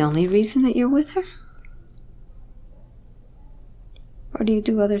 is that the only reason that you're with her? Or do you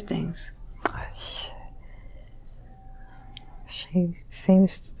do other things? She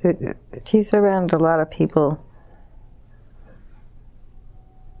seems to... She's around a lot of people.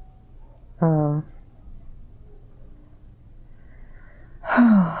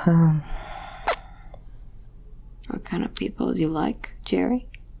 What kind of people do you like, Jerry?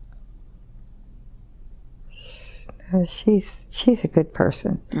 She's a good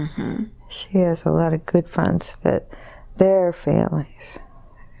person. Mm-hmm. She has a lot of good friends, but their families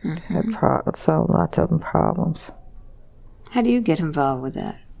have lots of them problems. How do you get involved with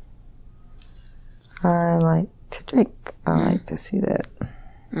that? I like to drink. I like to see that.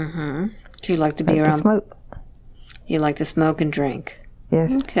 Mm-hmm. So you like to be I like around... to smoke. You like to smoke and drink?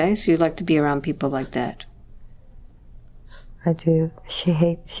 Yes. Okay, so you like to be around people like that. I do. She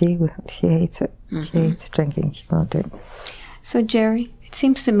hates it. She hates drinking. She won't drink. So, Jerry, it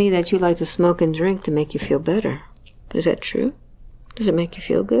seems to me that you like to smoke and drink to make you feel better. Is that true? Does it make you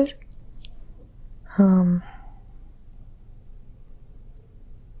feel good? Yeah.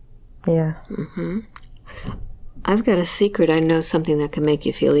 Mm-hmm. I've got a secret. I know something that can make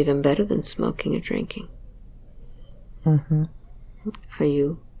you feel even better than smoking or drinking. Mm-hmm. Are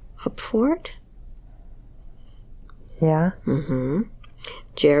you up for it? Yeah. Mm-hmm.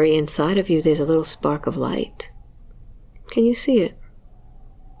 Jerry, inside of you, there's a little spark of light. Can you see it?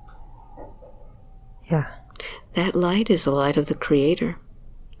 Yeah. That light is the light of the Creator.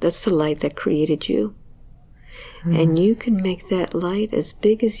 That's the light that created you. And you can make that light as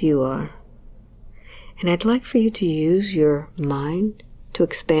big as you are. And I'd like for you to use your mind to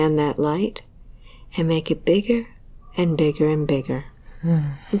expand that light and make it bigger and bigger and bigger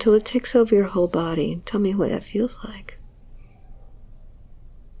until it takes over your whole body. And tell me what that feels like.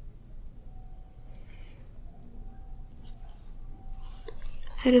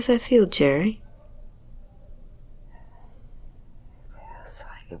 How does that feel, Jerry? Feels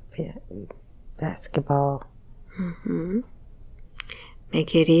like a bit basketball. Mm-hmm.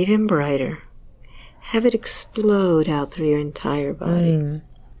 Make it even brighter. Have it explode out through your entire body.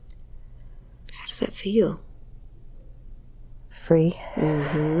 How does that feel? Free.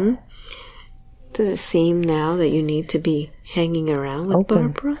 Mm-hmm. Does it seem now that you need to be hanging around with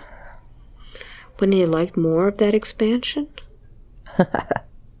Open. Barbara? Wouldn't you like more of that expansion?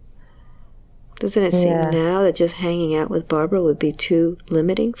 Doesn't it seem now that just hanging out with Barbara would be too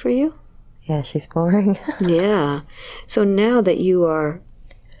limiting for you? Yeah, she's boring. Yeah. So now that you are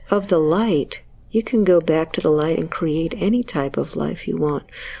of the light, you can go back to the light and create any type of life you want.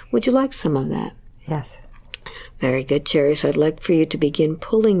 Would you like some of that? Yes. Very good, Jerry. So I'd like for you to begin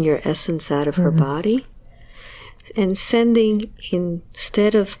pulling your essence out of her body and sending,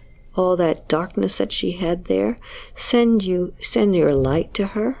 instead of all that darkness that she had there, send your light to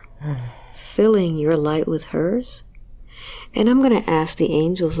her, filling your light with hers. And I'm going to ask the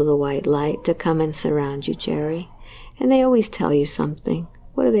angels of the white light to come and surround you, Jerry. And they always tell you something.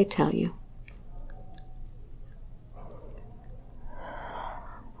 What do they tell you?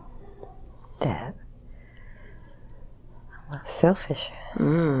 That I'm selfish.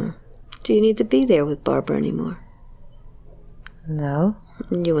 Do you need to be there with Barbara anymore? No.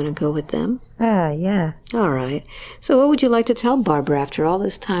 You want to go with them? Yeah. All right. So what would you like to tell Barbara after all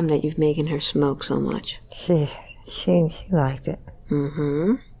this time that you've making her smoke so much? She liked it.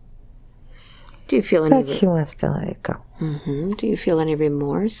 Mm-hmm. Do you feel any... But she wants to let it go. Mm-hmm. Do you feel any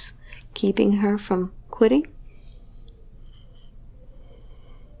remorse keeping her from quitting?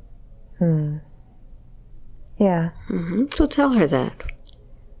 Yeah. Mm-hmm. So tell her that.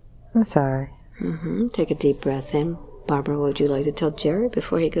 I'm sorry. Mm-hmm. Take a deep breath in. Barbara, what would you like to tell Jerry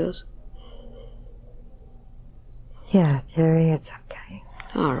before he goes? Yeah, Jerry, it's okay.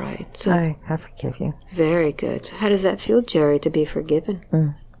 All right. So I forgive you. very good. So how does that feel, Jerry, to be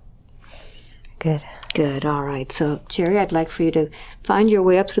forgiven? Good. Good. All right. So, Jerry, I'd like for you to find your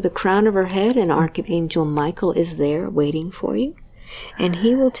way up through the crown of her head, and Archangel Michael is there waiting for you. And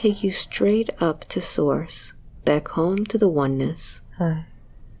he will take you straight up to Source, back home to the oneness. Hi.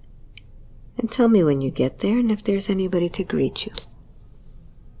 And tell me when you get there and if there's anybody to greet you.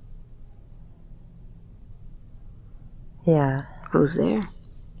 Yeah. Who's there?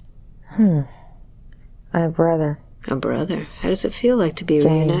 My brother. A brother. How does it feel like to be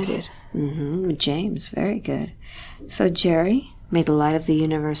James. reunited? James. Very good. So, Jerry, may the light of the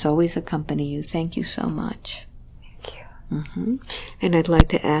universe always accompany you. Thank you so much. Thank you. And I'd like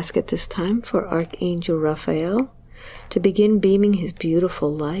to ask at this time for Archangel Raphael to begin beaming his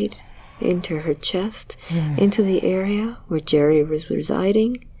beautiful light into her chest, into the area where Jerry was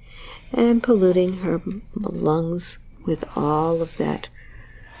residing, and polluting her lungs with all of that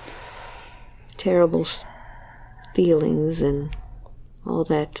terrible feelings and all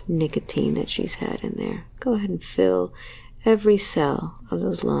that nicotine that she's had in there. Go ahead and fill every cell of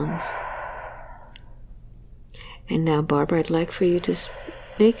those lungs. And now, Barbara, I'd like for you to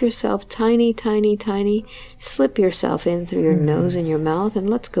make yourself tiny, tiny, tiny. Slip yourself in through your nose and your mouth, and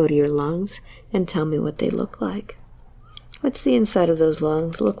let's go to your lungs and tell me what they look like. What's the inside of those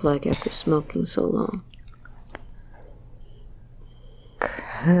lungs look like after smoking so long?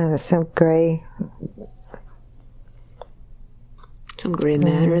 Some gray. Some gray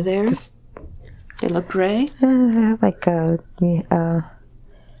matter there? Just, they look gray? like some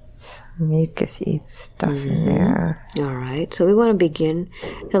mucusy stuff in there. All right, so we want to begin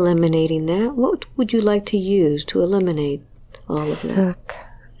eliminating that. What would you like to use to eliminate all of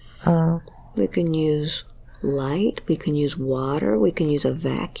that? We can use light, we can use water, we can use a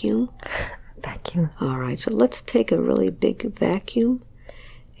vacuum. Vacuum. All right, so let's take a really big vacuum.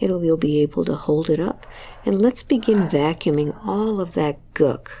 You'll be able to hold it up. And let's begin vacuuming all of that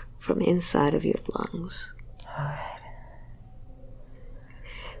gook from inside of your lungs. All right.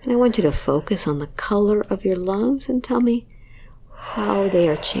 And I want you to focus on the color of your lungs and tell me how they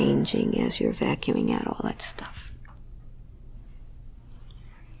are changing as you're vacuuming out all that stuff.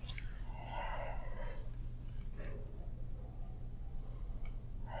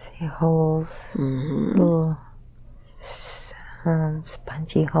 See holes, little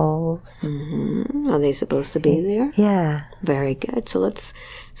spongy holes. Are they supposed to be there? Yeah. Very good. So let's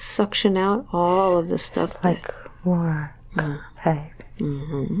suction out all of the stuff. It's like more compact.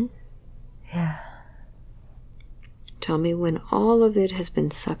 Yeah. Tell me when all of it has been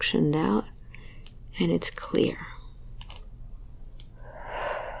suctioned out and it's clear.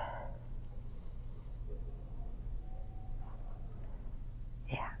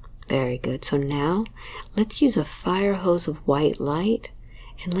 Very good. So now let's use a fire hose of white light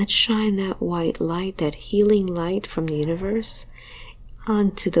and let's shine that white light, that healing light from the universe,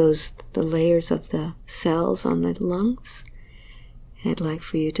 onto the layers of the cells on the lungs. And I'd like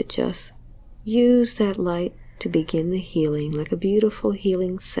for you to just use that light to begin the healing, like a beautiful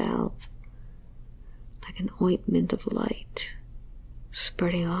healing salve, like an ointment of light,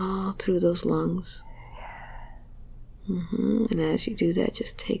 spreading all through those lungs. And as you do that,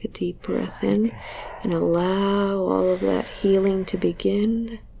 just take a deep breath in and allow all of that healing to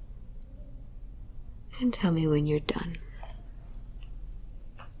begin. And tell me when you're done.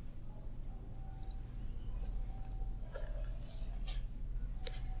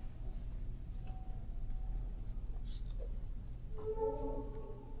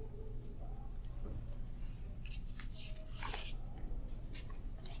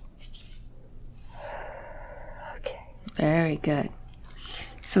 Very good.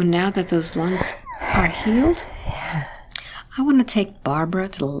 So now that those lungs are healed, I want to take Barbara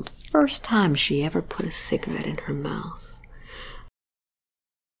to the first time she ever put a cigarette in her mouth.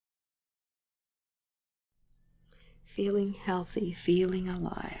 Feeling healthy, feeling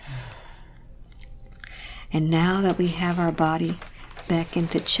alive. And now that we have our body back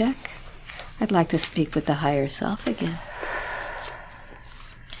into check, I'd like to speak with the higher self again.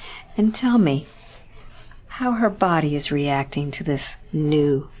 And tell me how her body is reacting to this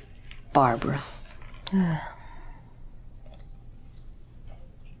new Barbara.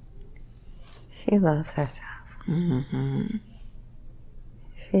 She loves herself.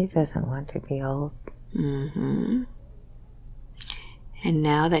 She doesn't want to be old. And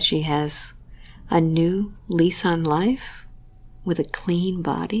now that she has a new lease on life with a clean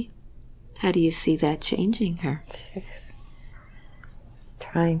body, how do you see that changing her? She's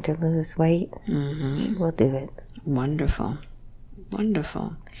trying to lose weight. She will do it. Wonderful.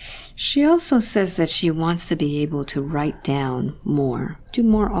 Wonderful. She also says that she wants to be able to write down more, do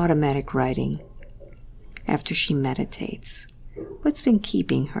more automatic writing after she meditates. What's been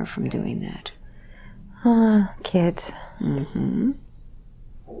keeping her from doing that? Kids.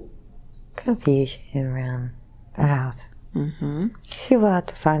 Confusion around the house. She will have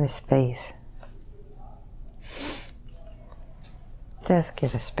to find a space. Just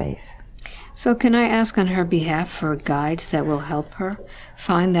get a space. So can I ask on her behalf for guides that will help her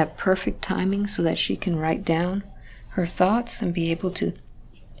find that perfect timing so that she can write down her thoughts and be able to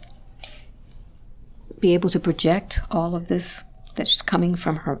project all of this that's coming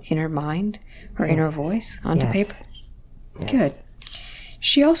from her inner mind, her inner voice onto paper? Good.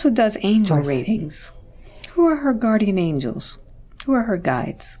 She also does angel readings. Who are her guardian angels? Who are her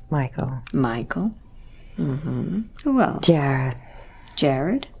guides? Michael. Who else?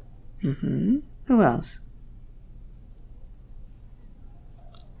 Jared. Who else?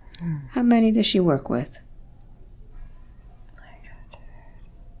 How many does she work with?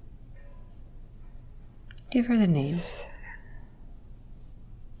 Give her the name.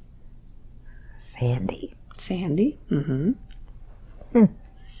 Sandy. Sandy?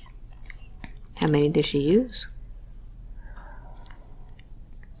 How many does she use?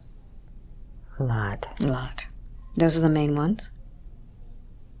 A lot. A lot. Those are the main ones?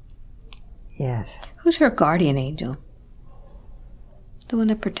 Yes. Who's her guardian angel? The one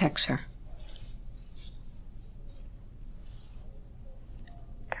that protects her.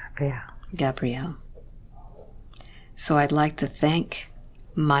 Gabrielle. So I'd like to thank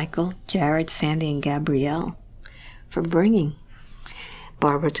Michael, Jared, Sandy, and Gabrielle for bringing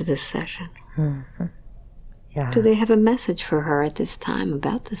Barbara to this session. Yeah. Do they have a message for her at this time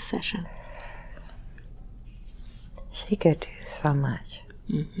about this session? She could do so much.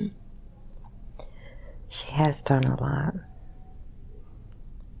 She has done a lot.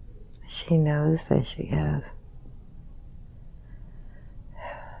 She knows that she has.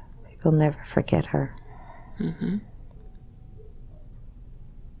 People never forget her.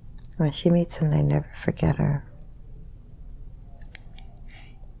 When she meets them, they never forget her.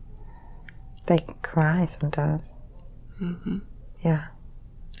 they can cry sometimes. Mm-hmm. Yeah.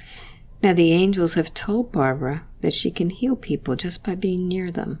 Now, the angels have told Barbara that she can heal people just by being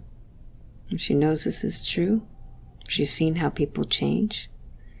near them. And she knows this is true. She's seen how people change.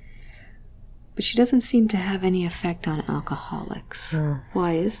 But she doesn't seem to have any effect on alcoholics.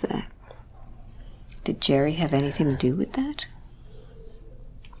 Why is that? Did Jerry have anything to do with that?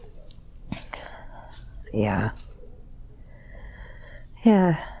 Yeah.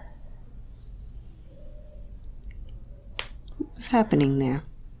 Yeah. What's happening there?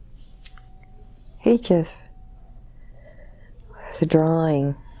 He just was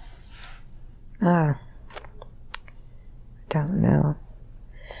drawing. Don't know.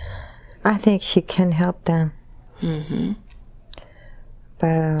 I think she can help them. Mm-hmm.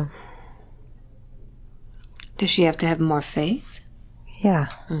 But, does she have to have more faith? yeah.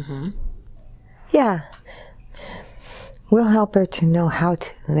 Mm-hmm. Yeah. We'll help her to know how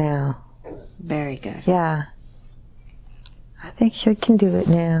to now. Very good. Yeah. I think she can do it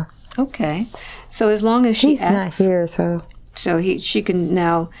now. Okay. So as long as she He's not here, so... So she can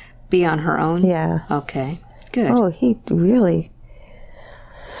now be on her own? Yeah. Okay. Good. Oh, he really...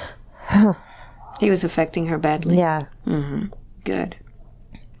 He was affecting her badly? Yeah. Mm-hmm. Good.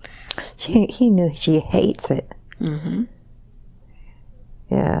 He knew she hates it. Mm-hmm.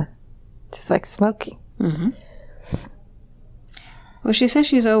 Yeah. Just like smoking. Mm-hmm. Well, she says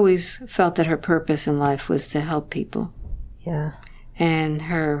she's always felt that her purpose in life was to help people. Yeah. And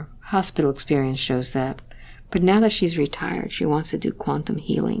her hospital experience shows that. But now that she's retired, she wants to do quantum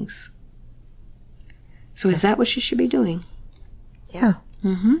healings. So is that what she should be doing? Yeah.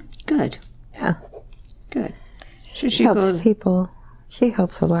 Mm-hmm. Good. Yeah. Good. She helps people. She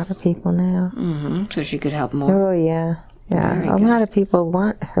helps a lot of people now. Mm-hmm. So she could help more. Oh, yeah. Yeah. Very a good. lot of people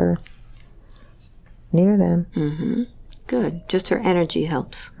want her near them. Mm-hmm. Good. Just her energy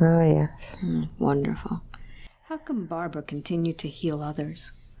helps. Oh, yes. Wonderful. How come Barbara continued to heal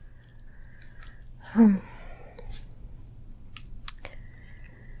others?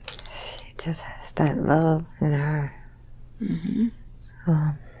 She just has that love in her. Mm-hmm.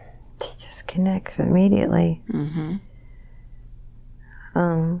 She just connects immediately. Mm-hmm.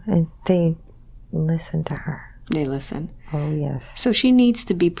 And they listen to her. They listen. Oh, yes. So she needs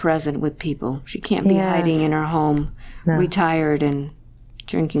to be present with people. She can't be Yes. hiding in her home, No. retired and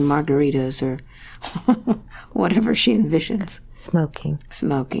drinking margaritas or whatever she envisions. Smoking.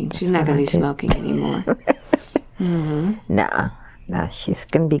 Smoking. She's That's not what going I to be did. smoking anymore. Mm-hmm. No, she's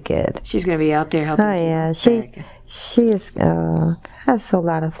going to be good. She's going to be out there helping Oh, people. yeah. Very good. She is, has a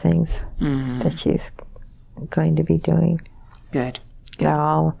lot of things Mm-hmm. that she's going to be doing. Good.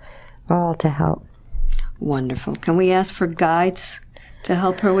 All to help. Wonderful. Can we ask for guides to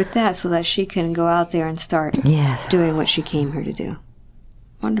help her with that so that she can go out there and start Yes. doing what she came here to do?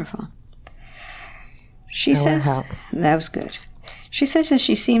 Wonderful. She That will says help. that was good. She says that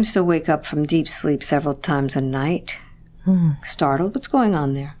she seems to wake up from deep sleep several times a night. Startled. What's going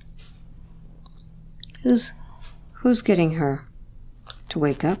on there? Who's getting her to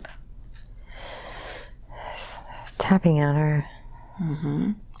wake up? Tapping on her.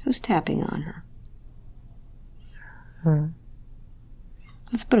 Mm-hmm. Who's tapping on her?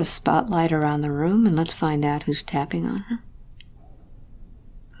 Let's put a spotlight around the room and let's find out who's tapping on her.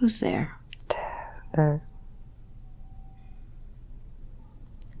 Who's there?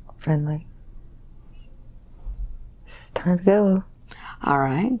 Friendly. This is time to go. All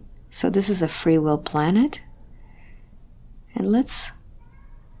right. So this is a free will planet. And let's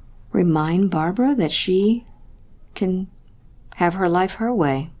remind Barbara that she can have her life her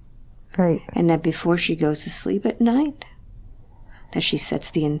way. Right. And that before she goes to sleep at night, that she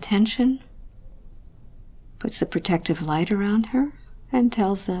sets the intention, puts the protective light around her, and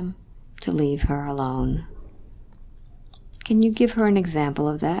tells them to leave her alone. Can you give her an example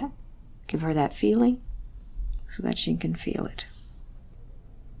of that? Give her that feeling so that she can feel it.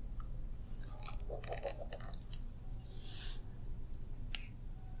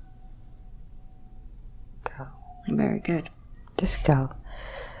 Go. Very good. Just go.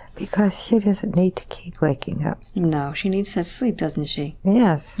 Because she doesn't need to keep waking up. No, she needs that sleep, doesn't she?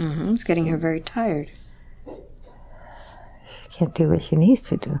 Yes. Mm-hmm. It's getting her very tired. She can't do what she needs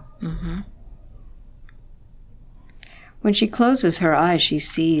to do. Mm-hmm. When she closes her eyes, she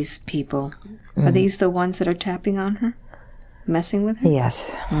sees people. Are these the ones that are tapping on her? Messing with her?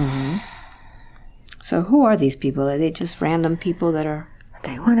 Yes. Mm-hmm. So who are these people? Are they just random people that are...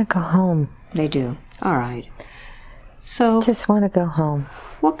 They want to go home. They do. All right. So Just want to go home.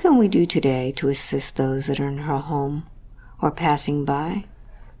 what can we do today to assist those that are in her home or passing by?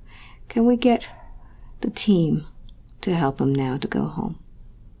 Can we get the team to help them now to go home?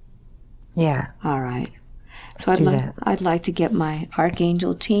 Yeah. All right. Let's do that. I'd like to get my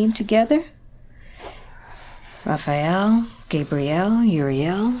Archangel team together. Raphael, Gabriel,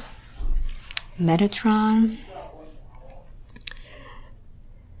 Uriel, Metatron.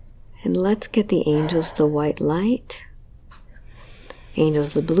 And let's get the angels of the white light, angels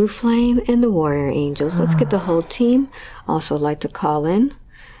of the blue flame, and the warrior angels. Let's get the whole team. Also like to call in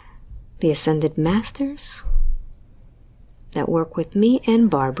the ascended masters that work with me and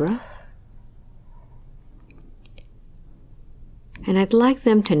Barbara. And I'd like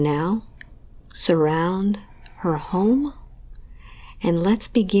them to now surround her home, and let's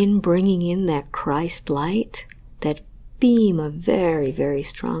begin bringing in that Christ light, that beam of very, very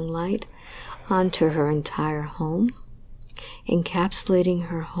strong light onto her entire home, encapsulating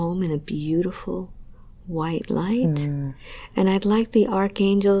her home in a beautiful white light. And I'd like the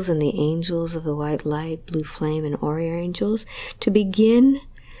archangels and the angels of the white light, blue flame, and warrior angels to begin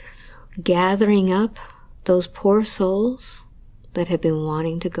gathering up those poor souls that have been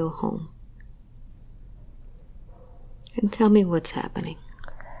wanting to go home. And tell me what's happening.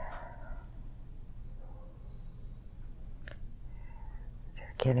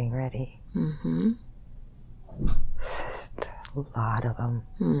 They're getting ready. Mm-hmm. Just a lot of them.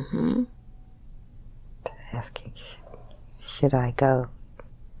 Mm-hmm. Asking, should I go?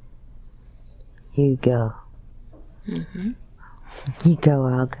 You go. Mm-hmm. You go,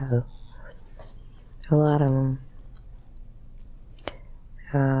 I'll go. A lot of them.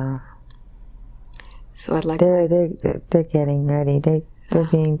 So I'd like... They're getting ready. They're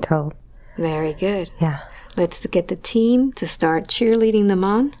being told. Very good. Yeah. Let's get the team to start cheerleading them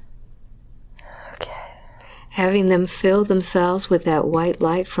on. Okay. Having them fill themselves with that white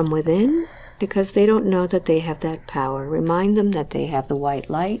light from within, because they don't know that they have that power. Remind them that they have the white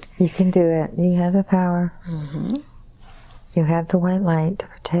light. You can do it. You have the power. Mm-hmm. You have the white light to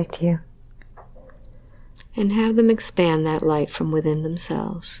protect you. And have them expand that light from within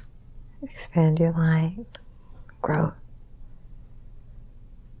themselves. Expand your light. Grow.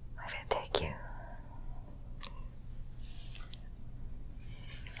 Let it take you.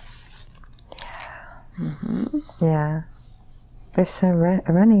 Yeah. Mm-hmm. Yeah. They're so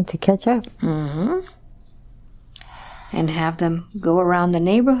running to catch up. Mm-hmm. And have them go around the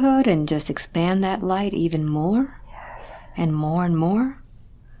neighborhood and just expand that light even more. Yes. And more and more.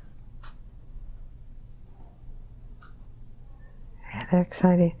 Yeah, they're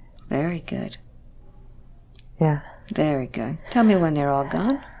excited. Very good. Yeah. Very good. Tell me when they're all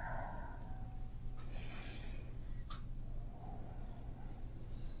gone.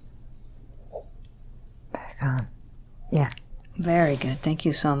 They're gone. Yeah. Very good. Thank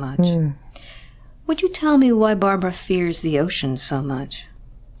you so much. Would you tell me why Barbara fears the ocean so much?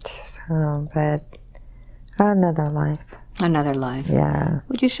 But another life. Another life. Yeah.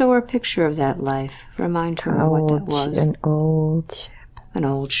 Would you show her a picture of that life? Remind her what that was. An old ship. An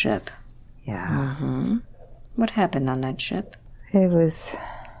old ship. Yeah. Mm-hmm. What happened on that ship? It was...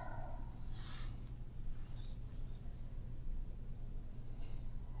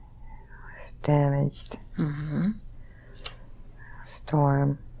 damaged. Mm-hmm.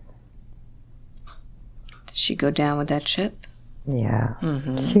 Storm. Did she go down with that ship? Yeah.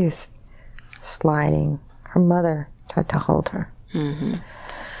 Mm-hmm. She was sliding. Her mother tried to hold her. Mm-hmm.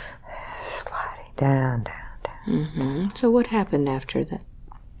 Sliding down. Mm-hmm. So what happened after that?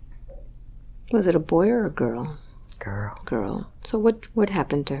 Was it a boy or a girl? Girl. So what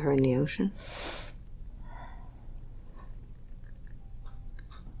happened to her in the ocean?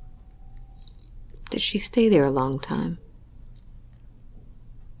 Did she stay there a long time?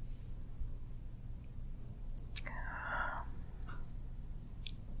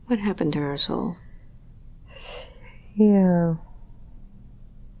 What happened to her soul? Yeah.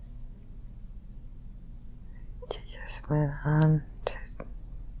 She just went on to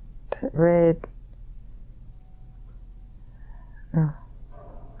that red. No.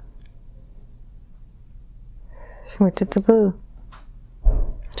 She went to the blue.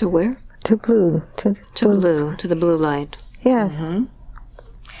 To where? To blue. To the blue light. Yes. Mm-hmm.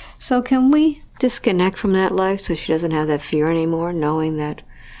 So can we disconnect from that life so she doesn't have that fear anymore, knowing that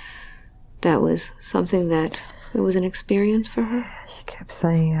that was something that it was an experience for her? She kept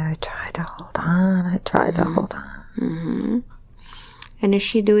saying, I tried to hold on. To hold on. Mm-hmm. And is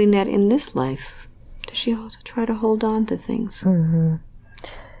she doing that in this life? Does she try to hold on to things? Mm-hmm.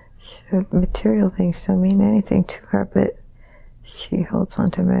 So material things don't mean anything to her, but she holds on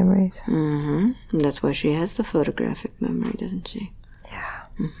to memories. Mm-hmm. And that's why she has the photographic memory, doesn't she? Yeah.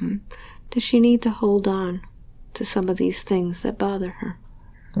 Mm-hmm. Does she need to hold on to some of these things that bother her?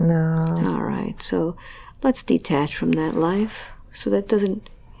 No. All right. So let's detach from that life so that doesn't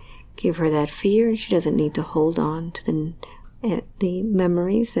give her that fear, and she doesn't need to hold on to the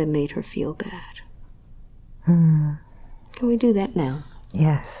memories that made her feel bad. Can we do that now?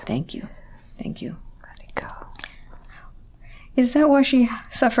 Yes. Thank you. Thank you. Let it go. Is that why she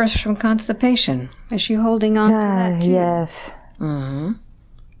suffers from constipation? Is she holding on to that too? Yes. Mm-hmm.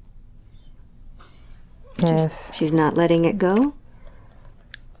 Yes. She's not letting it go?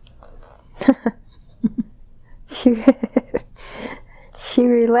 She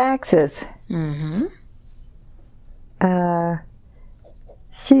relaxes. Mm-hmm.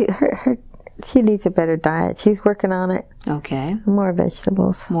 She needs a better diet. She's working on it. Okay. More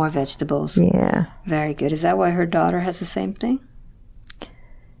vegetables. More vegetables. Yeah. Very good. Is that why her daughter has the same thing?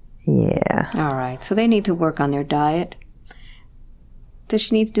 Yeah. All right. So they need to work on their diet. Does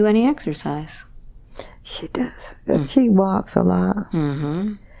she need to do any exercise? She does. She walks a lot.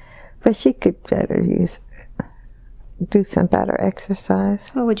 Mm-hmm. But she could do some better exercise.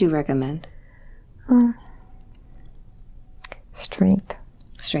 What would you recommend? Strength.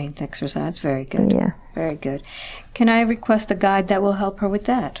 Strength exercise. Very good. Yeah. Very good. Can I request a guide that will help her with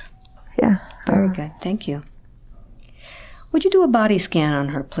that? Yeah. Very good. Thank you. Would you do a body scan on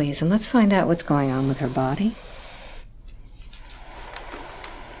her, please? And let's find out what's going on with her body.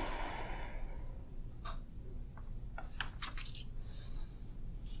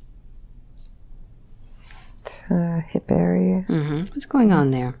 Hip area. Mm-hmm. What's going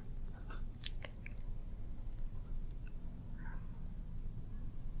on there?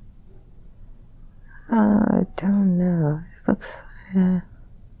 I don't know. It looks maybe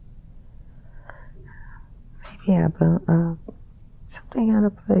something out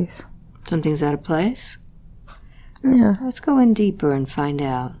of place. Something's out of place? Yeah. Let's go in deeper and find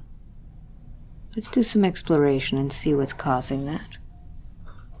out. Let's do some exploration and see what's causing that.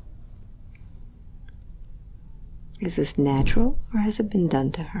 Is this natural, or has it been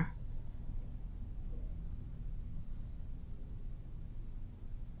done to her?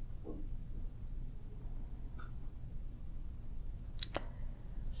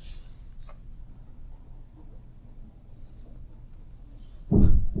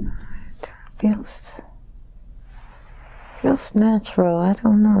 Feels natural. I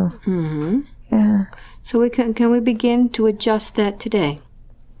don't know. Mm-hmm. Yeah. So can we begin to adjust that today?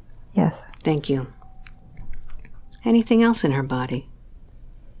 Yes. Thank you. Anything else in her body?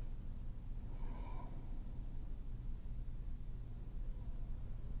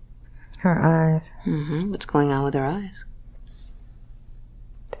 Her eyes. Mm-hmm. What's going on with her eyes?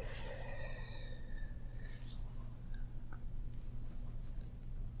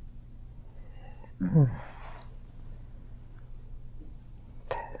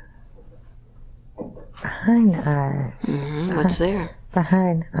 Behind the eyes. Mm-hmm. What's there?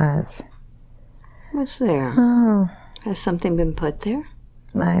 Behind the eyes. What's there? Oh. Has something been put there?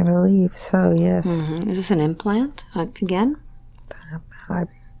 I believe so, yes. Mm-hmm. Is this an implant again?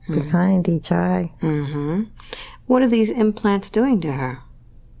 Behind each eye. Mm-hmm. What are these implants doing to her?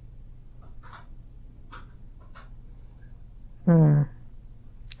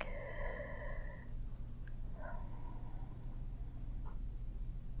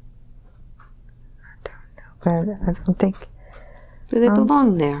 But I don't think. Do they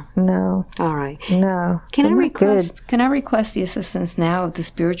belong there? No. All right. No. Can I request the assistance now of the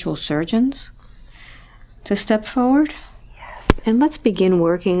spiritual surgeons to step forward? Yes. And let's begin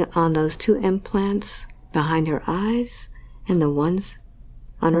working on those two implants behind her eyes and the ones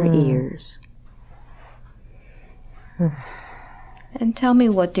on her ears. And tell me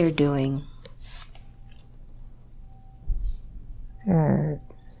what they're doing.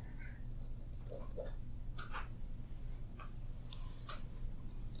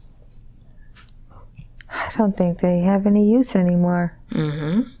 I don't think they have any use anymore.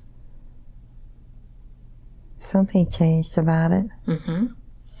 Mm-hmm. Something changed about it. Mm-hmm.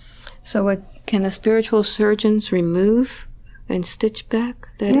 So can the spiritual surgeons remove and stitch back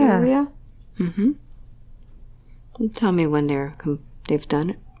that area? Mm-hmm. And tell me when they've done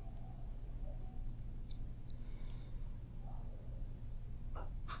it.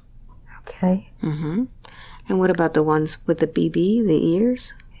 Okay. Mm-hmm. And what about the ones with the BB, the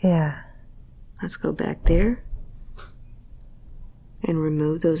ears? Yeah. Let's go back there and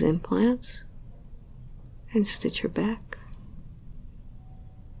remove those implants and stitch her back.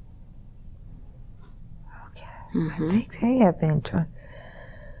 Okay. Mm-hmm. I think they have been trying.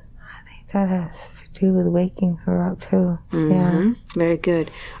 I think that has to do with waking her up too. Mm-hmm. Yeah. Very good.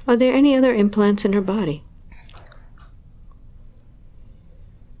 Are there any other implants in her body?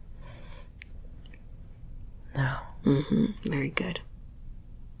 No. Mm-hmm. Very good.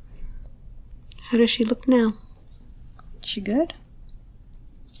 How does she look now? She good?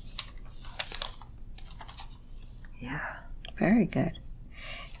 Very good.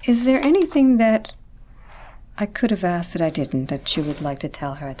 Is there anything that I could have asked that I didn't that you would like to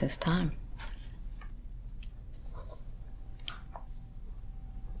tell her at this time?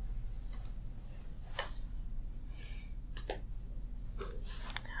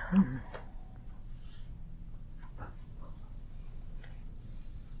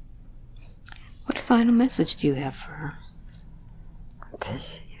 What final message do you have for her?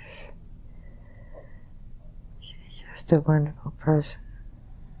 She's just a wonderful person.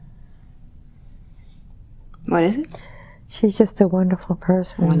 What is it? She's just a wonderful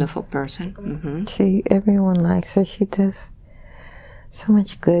person. Wonderful person. Mm-hmm. Everyone likes her. She does so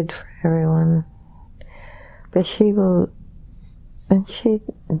much good for everyone. But she will, and she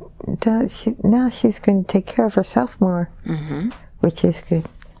does. Now she's going to take care of herself more, which is good.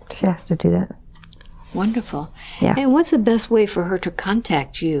 She has to do that. Wonderful. Yeah. And what's the best way for her to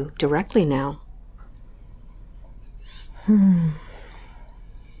contact you directly now? I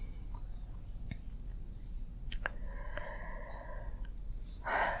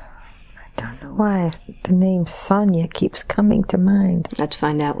don't know why the name Sonia keeps coming to mind. Let's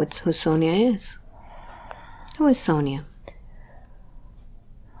find out who Sonia is. Who is Sonia?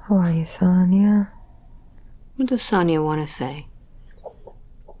 Who are you, Sonia? What does Sonia want to say?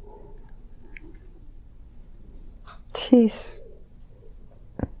 She's...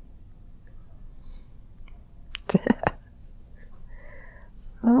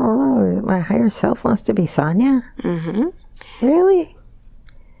 Oh, my higher self wants to be Sonia? Mm-hmm. Really?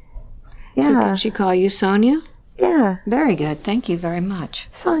 Yeah. So can she call you Sonia? Yeah. Very good. Thank you very much.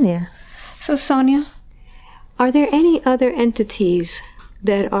 Sonia. So, Sonia, are there any other entities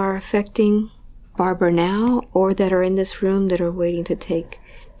that are affecting Barbara now or that are in this room that are waiting to take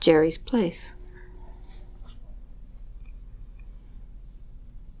Jerry's place?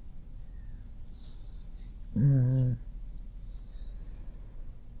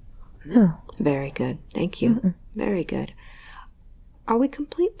 No. Very good. Thank you. Very good. Are we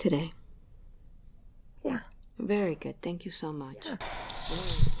complete today? Yeah. Very good. Thank you so much.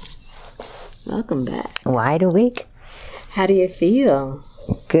 Welcome back. Wide awake. How do you feel?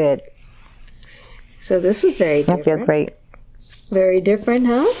 Good. So this is very different. I feel great. Very different,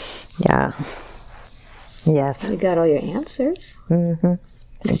 huh? Yeah. Yes. You got all your answers.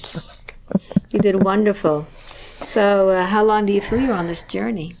 Thank you. You did wonderful. So how long do you feel you're on this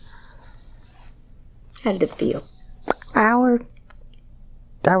journey? How did it feel? Hour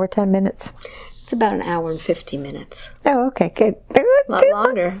 10 minutes. It's about an hour and 50 minutes. Oh, okay, good. A lot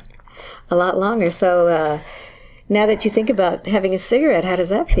longer. A lot longer. So now that you think about having a cigarette, how does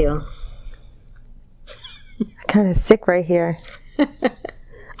that feel? Kind of sick right here.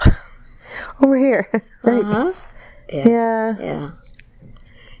 Over here. Right. Uh-huh. Yeah. Yeah.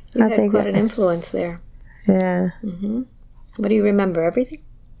 You had quite an influence there. Yeah. What do you remember? Everything?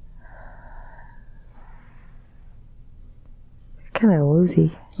 Kind of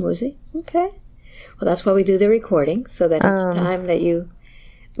woozy. Woozy? Okay. Well, that's why we do the recording, so that each time that you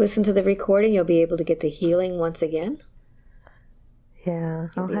listen to the recording, you'll be able to get the healing once again. Yeah,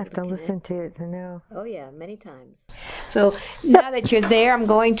 I'll have to listen to it to know. Oh, yeah, many times. So now that you're there, I'm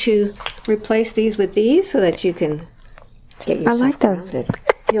going to replace these with these so that you can get yourself I like those. grounded.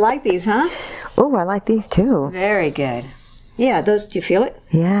 You like these, huh? Oh, I like these too. Very good. Yeah, those, do you feel it?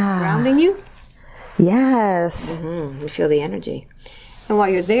 Yeah. Grounding you? Yes. You feel the energy. And while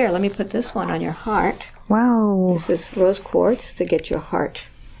you're there, let me put this one on your heart. Wow. This is rose quartz to get your heart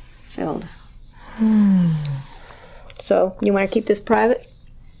filled. So, you want to keep this private?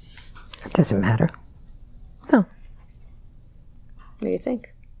 It doesn't matter. No. What do you think?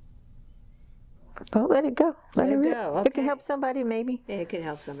 Don't let it go. Let it rip. go. If it can Okay. help somebody, maybe. Yeah, it could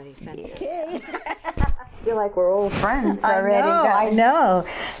help somebody. Okay. I feel like we're old friends already. I know.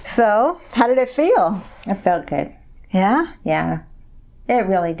 So, how did it feel? It felt good. Yeah? Yeah, it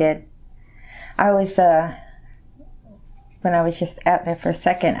really did. I was, when I was just out there for a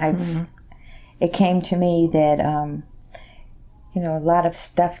second, it came to me that, you know, a lot of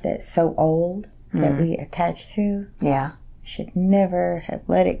stuff that's so old that we attach to Yeah. should never have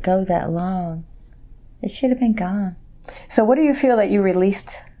let it go that long. It should have been gone. So, what do you feel that you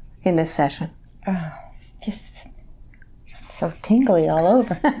released in this session? Oh, it's just so tingly all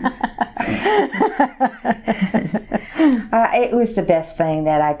over. It was the best thing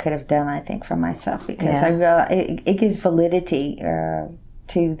that I could have done, I think, for myself, because I realized it gives validity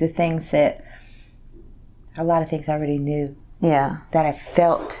to the things that, a lot of things I already knew. Yeah. That I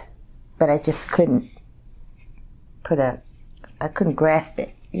felt, but I just couldn't I couldn't grasp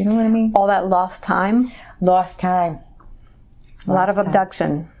it. You know what I mean? All that lost time? Lost time. A lot of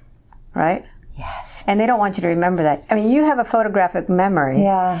abduction, right? Yes. And they don't want you to remember that. I mean, you have a photographic memory.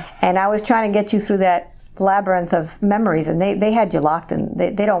 Yeah. And I was trying to get you through that labyrinth of memories, and they had you locked in.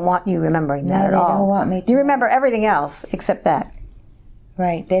 They don't want you remembering that at all. They don't want me to. You remember everything else except that.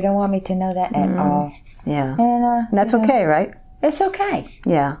 Right. They don't want me to know that at all. Yeah. And that's okay, right? It's okay.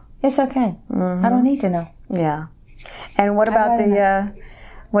 Yeah. It's okay. I don't need to know. Yeah. And what about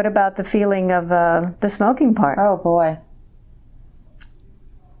the feeling of the smoking part? Oh boy.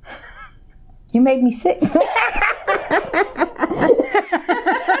 You made me sick.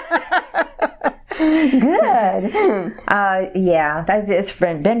 Good. Yeah, it's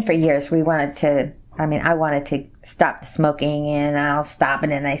been for years. I wanted to stop smoking, and I'll stop,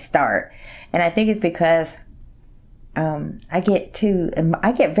 and then I start. And I think it's because I get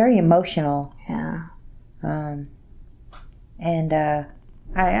very emotional. Yeah. And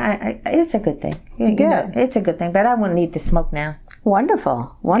it's a good thing. Good. It's a good thing, but I wouldn't need to smoke now.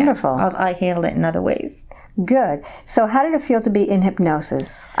 Wonderful. Wonderful. Yeah, I handle it in other ways. Good. So how did it feel to be in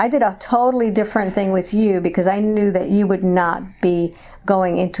hypnosis? I did a totally different thing with you because I knew that you would not be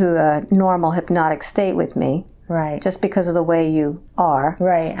going into a normal hypnotic state with me. Right. Just because of the way you are.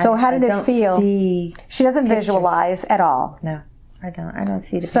 Right. So how did it feel? She doesn't pictures. visualize at all. No, I don't. I don't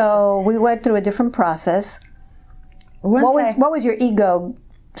see the So we went through a different process. pictures. What was your ego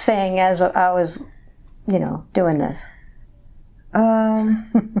saying as I was, doing this?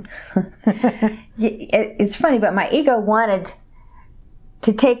 It's funny, but my ego wanted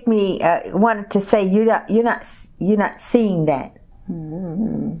to take me, wanted to say, you're not seeing that.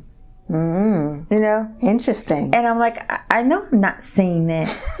 Interesting. And I'm like, I know I'm not seeing that.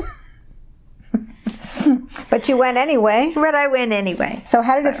 But you went anyway. But I went anyway. So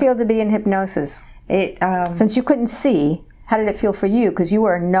how did it feel to be in hypnosis? Since you couldn't see, how did it feel for you? Because you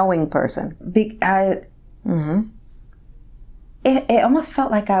were a knowing person. It almost felt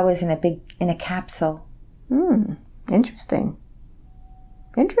like I was in a capsule. Interesting.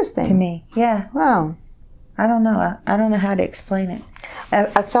 Interesting. To me, yeah. Wow. I don't know. I don't know how to explain it.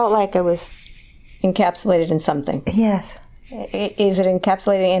 I felt like I was encapsulated in something. Yes. Is it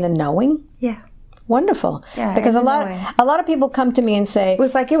encapsulated in a knowing? Yeah. Wonderful. Yeah. Because a lot of people come to me and say, it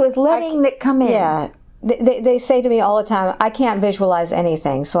was like it was letting it come in. Yeah. They say to me all the time, I can't visualize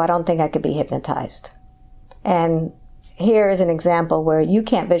anything, so I don't think I could be hypnotized. And here is an example where you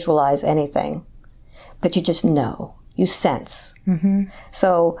can't visualize anything, but you just know. You sense. Mm-hmm.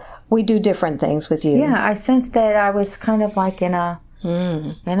 So we do different things with you. Yeah, I sensed that I was kind of like in a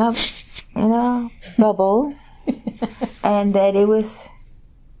bubble, and that it was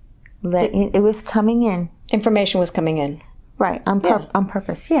coming in. Information was coming in. Right, on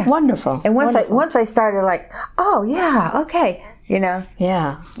purpose. Yeah. Wonderful. And once I started like, oh yeah, okay,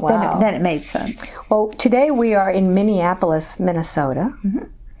 Yeah. Wow. Then it made sense. Well, today we are in Minneapolis, Minnesota. Mm-hmm.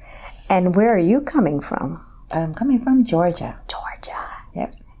 And where are you coming from? I'm coming from Georgia. Georgia.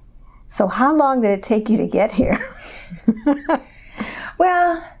 Yep. So how long did it take you to get here?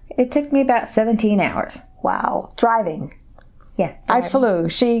 Well, it took me about 17 hours. Wow. Driving. Yeah. I flew.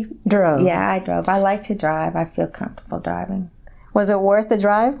 She drove. Yeah, I drove. I like to drive. I feel comfortable driving. Was it worth the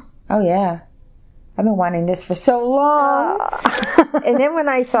drive? Oh, yeah. I've been wanting this for so long. And then when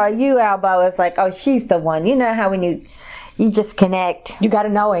I saw you, Alba, I was like, oh, she's the one. You know how when you just connect. You got a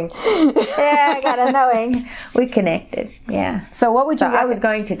knowing. Yeah, I got a knowing. We connected. Yeah. So what would you? I was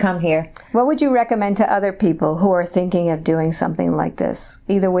going to come here. What would you recommend to other people who are thinking of doing something like this,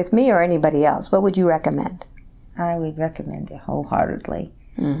 either with me or anybody else? What would you recommend? I would recommend it wholeheartedly.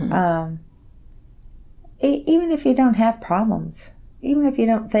 Mm-hmm. Even if you don't have problems, even if you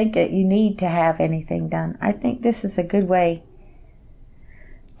don't think that you need to have anything done, I think this is a good way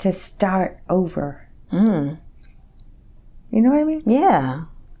to start over. Mm. You know what I mean? Yeah.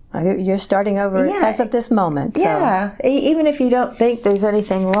 You're starting over as of this moment. So. Yeah. Even if you don't think there's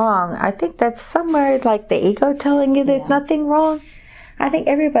anything wrong, I think that's somewhere like the ego telling you there's nothing wrong. I think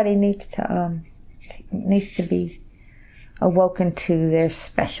everybody needs to be awoken to their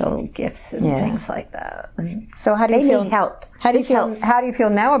special gifts and things like that. And so how do you feel? Need help. How do you feel? How do you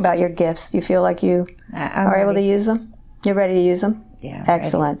feel now about your gifts? Do you feel like you are able to use them? You're ready to use them? Yeah.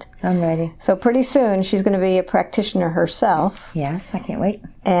 Excellent. I'm ready. So pretty soon she's going to be a practitioner herself. Yes, I can't wait.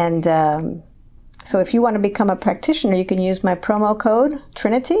 And so if you want to become a practitioner, you can use my promo code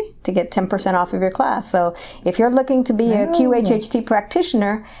Trinity to get 10% off of your class. So if you're looking to be a QHHT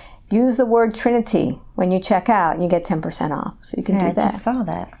practitioner, use the word Trinity when you check out and you get 10% off. So you can do that. I just saw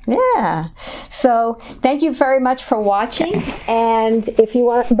that. Yeah. So thank you very much for watching. And if you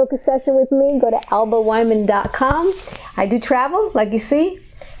want to book a session with me, go to albaweinman.com. I do travel, like you see.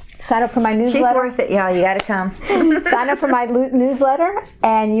 Sign up for my She's newsletter. worth it, y'all. You got to come. Sign up for my newsletter,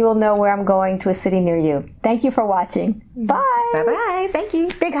 and you will know where I'm going to a city near you. Thank you for watching. Bye. Bye-bye. Thank you.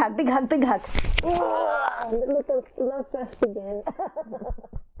 Big hug, big hug, big hug. Let the love fest begin.